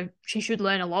Victoria, so she should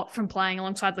learn a lot from playing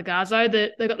alongside Logarzo.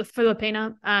 They've got the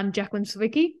Filipina, Jacqueline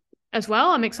Sawicki as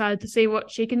well. I'm excited to see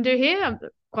what she can do here. I'm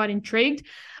quite intrigued.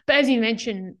 But as you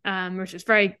mentioned, it's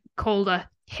very Calder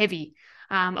heavy.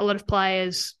 A lot of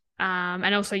players,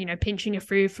 and also, pinching a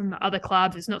few from other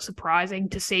clubs. It's not surprising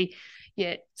to see.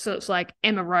 Yeah, so it's like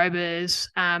Emma Robers,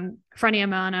 Franny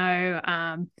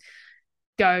Amano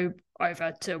go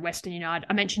over to Western United.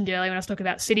 I mentioned earlier when I was talking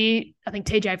about City, I think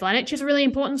TJ Vlanich is a really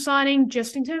important signing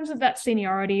just in terms of that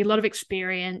seniority, a lot of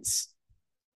experience,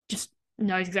 just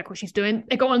knows exactly what she's doing.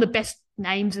 They got one of the best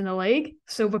names in the league,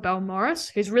 Silver Bell Morris,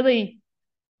 who's really,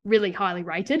 really highly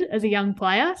rated as a young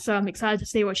player. So I'm excited to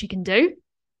see what she can do.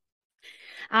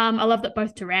 I love that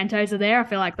both Tarantos are there. I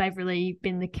feel like they've really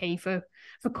been the key for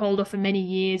Calder for many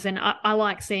years, and I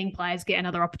like seeing players get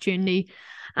another opportunity.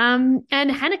 And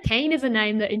Hannah Keane is a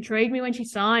name that intrigued me when she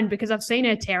signed because I've seen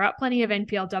her tear up plenty of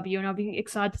NPLW, and I'll be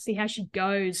excited to see how she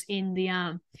goes in the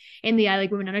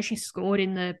A-League Women. I know she scored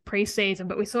in the preseason,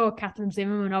 but we saw Catherine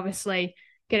Zimmerman obviously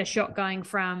get a shot going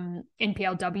from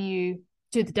NPLW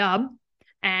to the dub,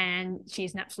 and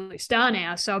she's an absolute star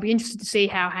now. So I'll be interested to see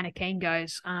how Hannah Keane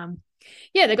goes.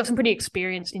 They've got some pretty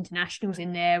experienced internationals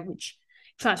in there, which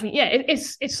excites me. Yeah,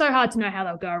 it's so hard to know how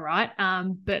they'll go, right?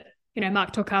 But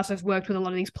Mark Torcaso's worked with a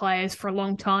lot of these players for a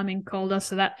long time in Calder,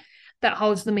 so that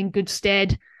holds them in good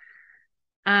stead.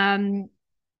 I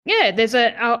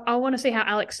want to see how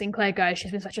Alex Sinclair goes.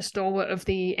 She's been such a stalwart of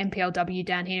the NPLW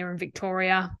down here in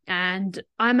Victoria, and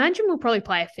I imagine we'll probably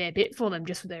play a fair bit for them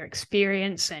just with their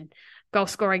experience and goal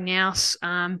scoring nous.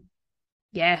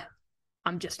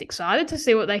 I'm just excited to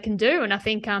see what they can do. And I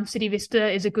think City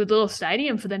Vista is a good little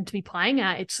stadium for them to be playing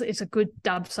at. It's a good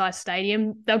dub-sized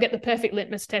stadium. They'll get the perfect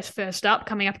litmus test first up,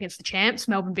 coming up against the champs,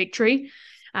 Melbourne Victory.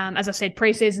 As I said,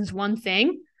 pre-season's one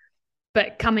thing,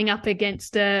 but coming up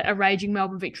against a raging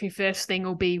Melbourne Victory first thing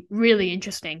will be really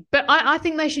interesting. But I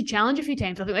think they should challenge a few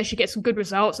teams. I think they should get some good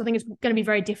results. I think it's going to be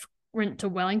very different to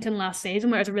Wellington last season,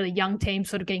 where it was a really young team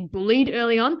sort of getting bullied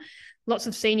early on. Lots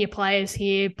of senior players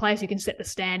here, players who can set the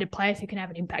standard, players who can have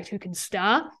an impact, who can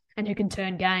star and who can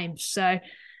turn games. So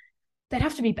they'd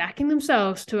have to be backing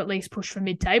themselves to at least push for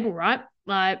mid-table, right?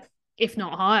 Like, if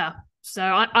not higher. So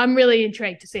I'm really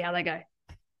intrigued to see how they go.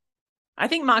 I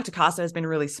think Mark Torcaso has been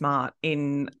really smart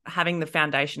in having the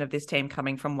foundation of this team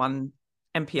coming from one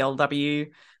NPLW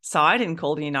side in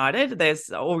Calder United. There's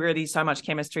already so much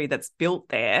chemistry that's built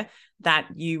there that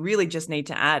you really just need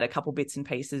to add a couple bits and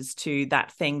pieces to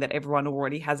that thing that everyone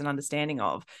already has an understanding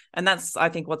of. And that's, I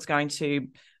think, what's going to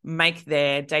make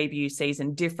their debut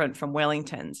season different from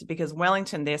Wellington's, because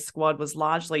Wellington, their squad was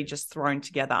largely just thrown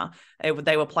together.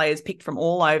 They were players picked from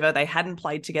all over. They hadn't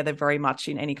played together very much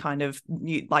in any kind of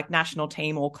national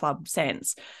team or club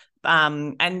sense.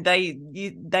 And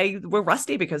they were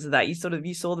rusty because of that.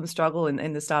 You saw them struggle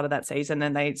in the start of that season,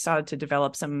 and they started to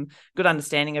develop some good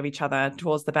understanding of each other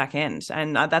towards the back end.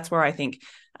 And that's where I think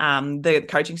the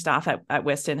coaching staff at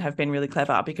Western have been really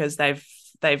clever, because they've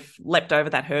leapt over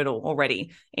that hurdle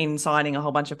already in signing a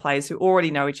whole bunch of players who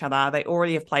already know each other. They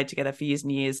already have played together for years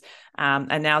and years.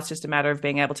 And now it's just a matter of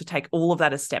being able to take all of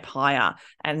that a step higher.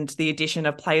 And the addition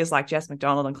of players like Jess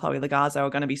McDonald and Chloe Logarzo are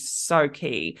going to be so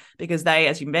key, because they,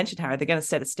 as you mentioned, Harry, they're going to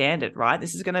set a standard, right?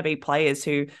 This is going to be players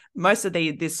who most of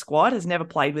this squad has never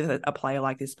played with a player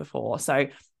like this before. So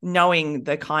knowing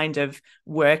the kind of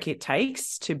work it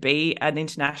takes to be an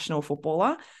international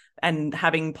footballer, and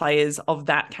having players of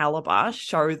that caliber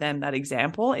show them that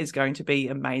example is going to be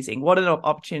amazing. What an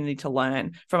opportunity to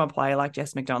learn from a player like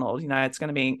Jess McDonald. It's going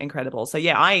to be incredible. So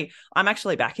yeah, I'm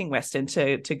actually backing Western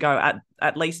to go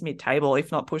at least mid-table,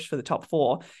 if not push for the top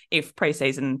 4, if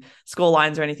preseason score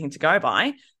lines are anything to go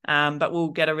by. But we'll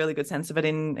get a really good sense of it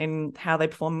in how they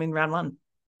perform in round 1.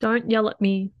 Don't yell at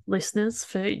me, listeners,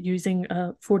 for using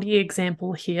a footy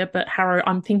example here, but Harrow,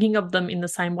 I'm thinking of them in the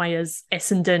same way as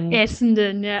Essendon.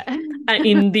 Essendon, yeah.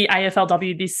 in the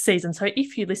AFLW this season. So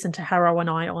if you listen to Harrow and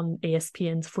I on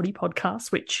ESPN's footy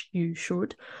podcast, which you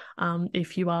should,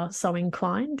 if you are so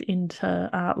inclined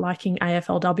into liking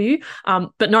AFLW.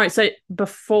 But no, so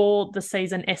before the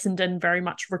season, Essendon very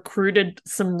much recruited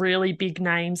some really big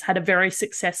names, had a very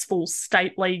successful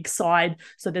state league side.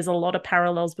 So there's a lot of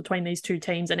parallels between these two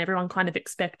teams, and everyone kind of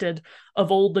expected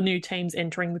of all the new teams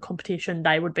entering the competition,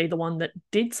 they would be the one that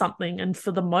did something. And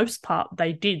for the most part,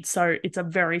 they did. So it's a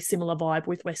very similar vibe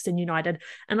with Western United.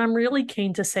 And I'm really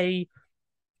keen to see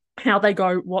how they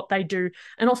go, what they do.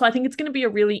 And also, I think it's going to be a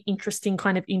really interesting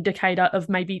kind of indicator of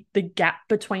maybe the gap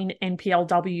between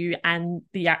NPLW and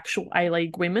the actual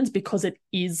A-League women's, because it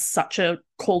is such a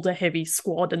Calder-heavy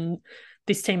squad, and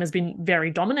this team has been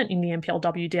very dominant in the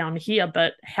NPLW down here,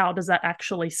 but how does that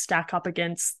actually stack up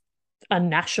against a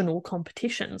national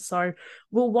competition? So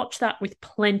we'll watch that with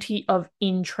plenty of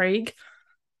intrigue.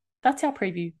 That's our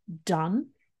preview done.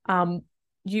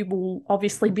 You will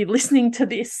obviously be listening to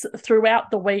this throughout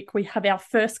the week. We have our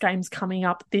first games coming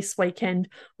up this weekend.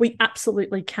 We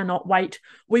absolutely cannot wait.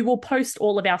 We will post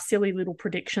all of our silly little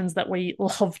predictions that we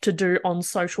love to do on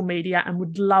social media, and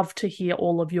would love to hear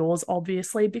all of yours,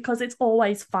 obviously, because it's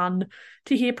always fun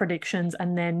to hear predictions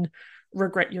and then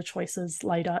regret your choices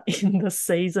later in the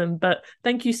season. But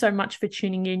thank you so much for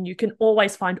tuning in. You can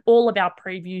always find all of our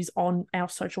previews on our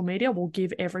social media. We'll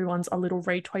give everyone's a little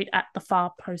retweet at the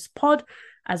Far Post Pod.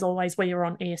 As always, we are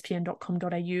on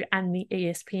espn.com.au and the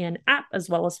ESPN app, as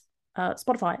well as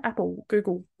Spotify, Apple,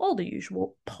 Google, all the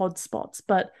usual pod spots.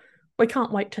 But we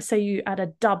can't wait to see you at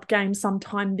a dub game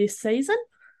sometime this season.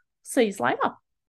 See you later.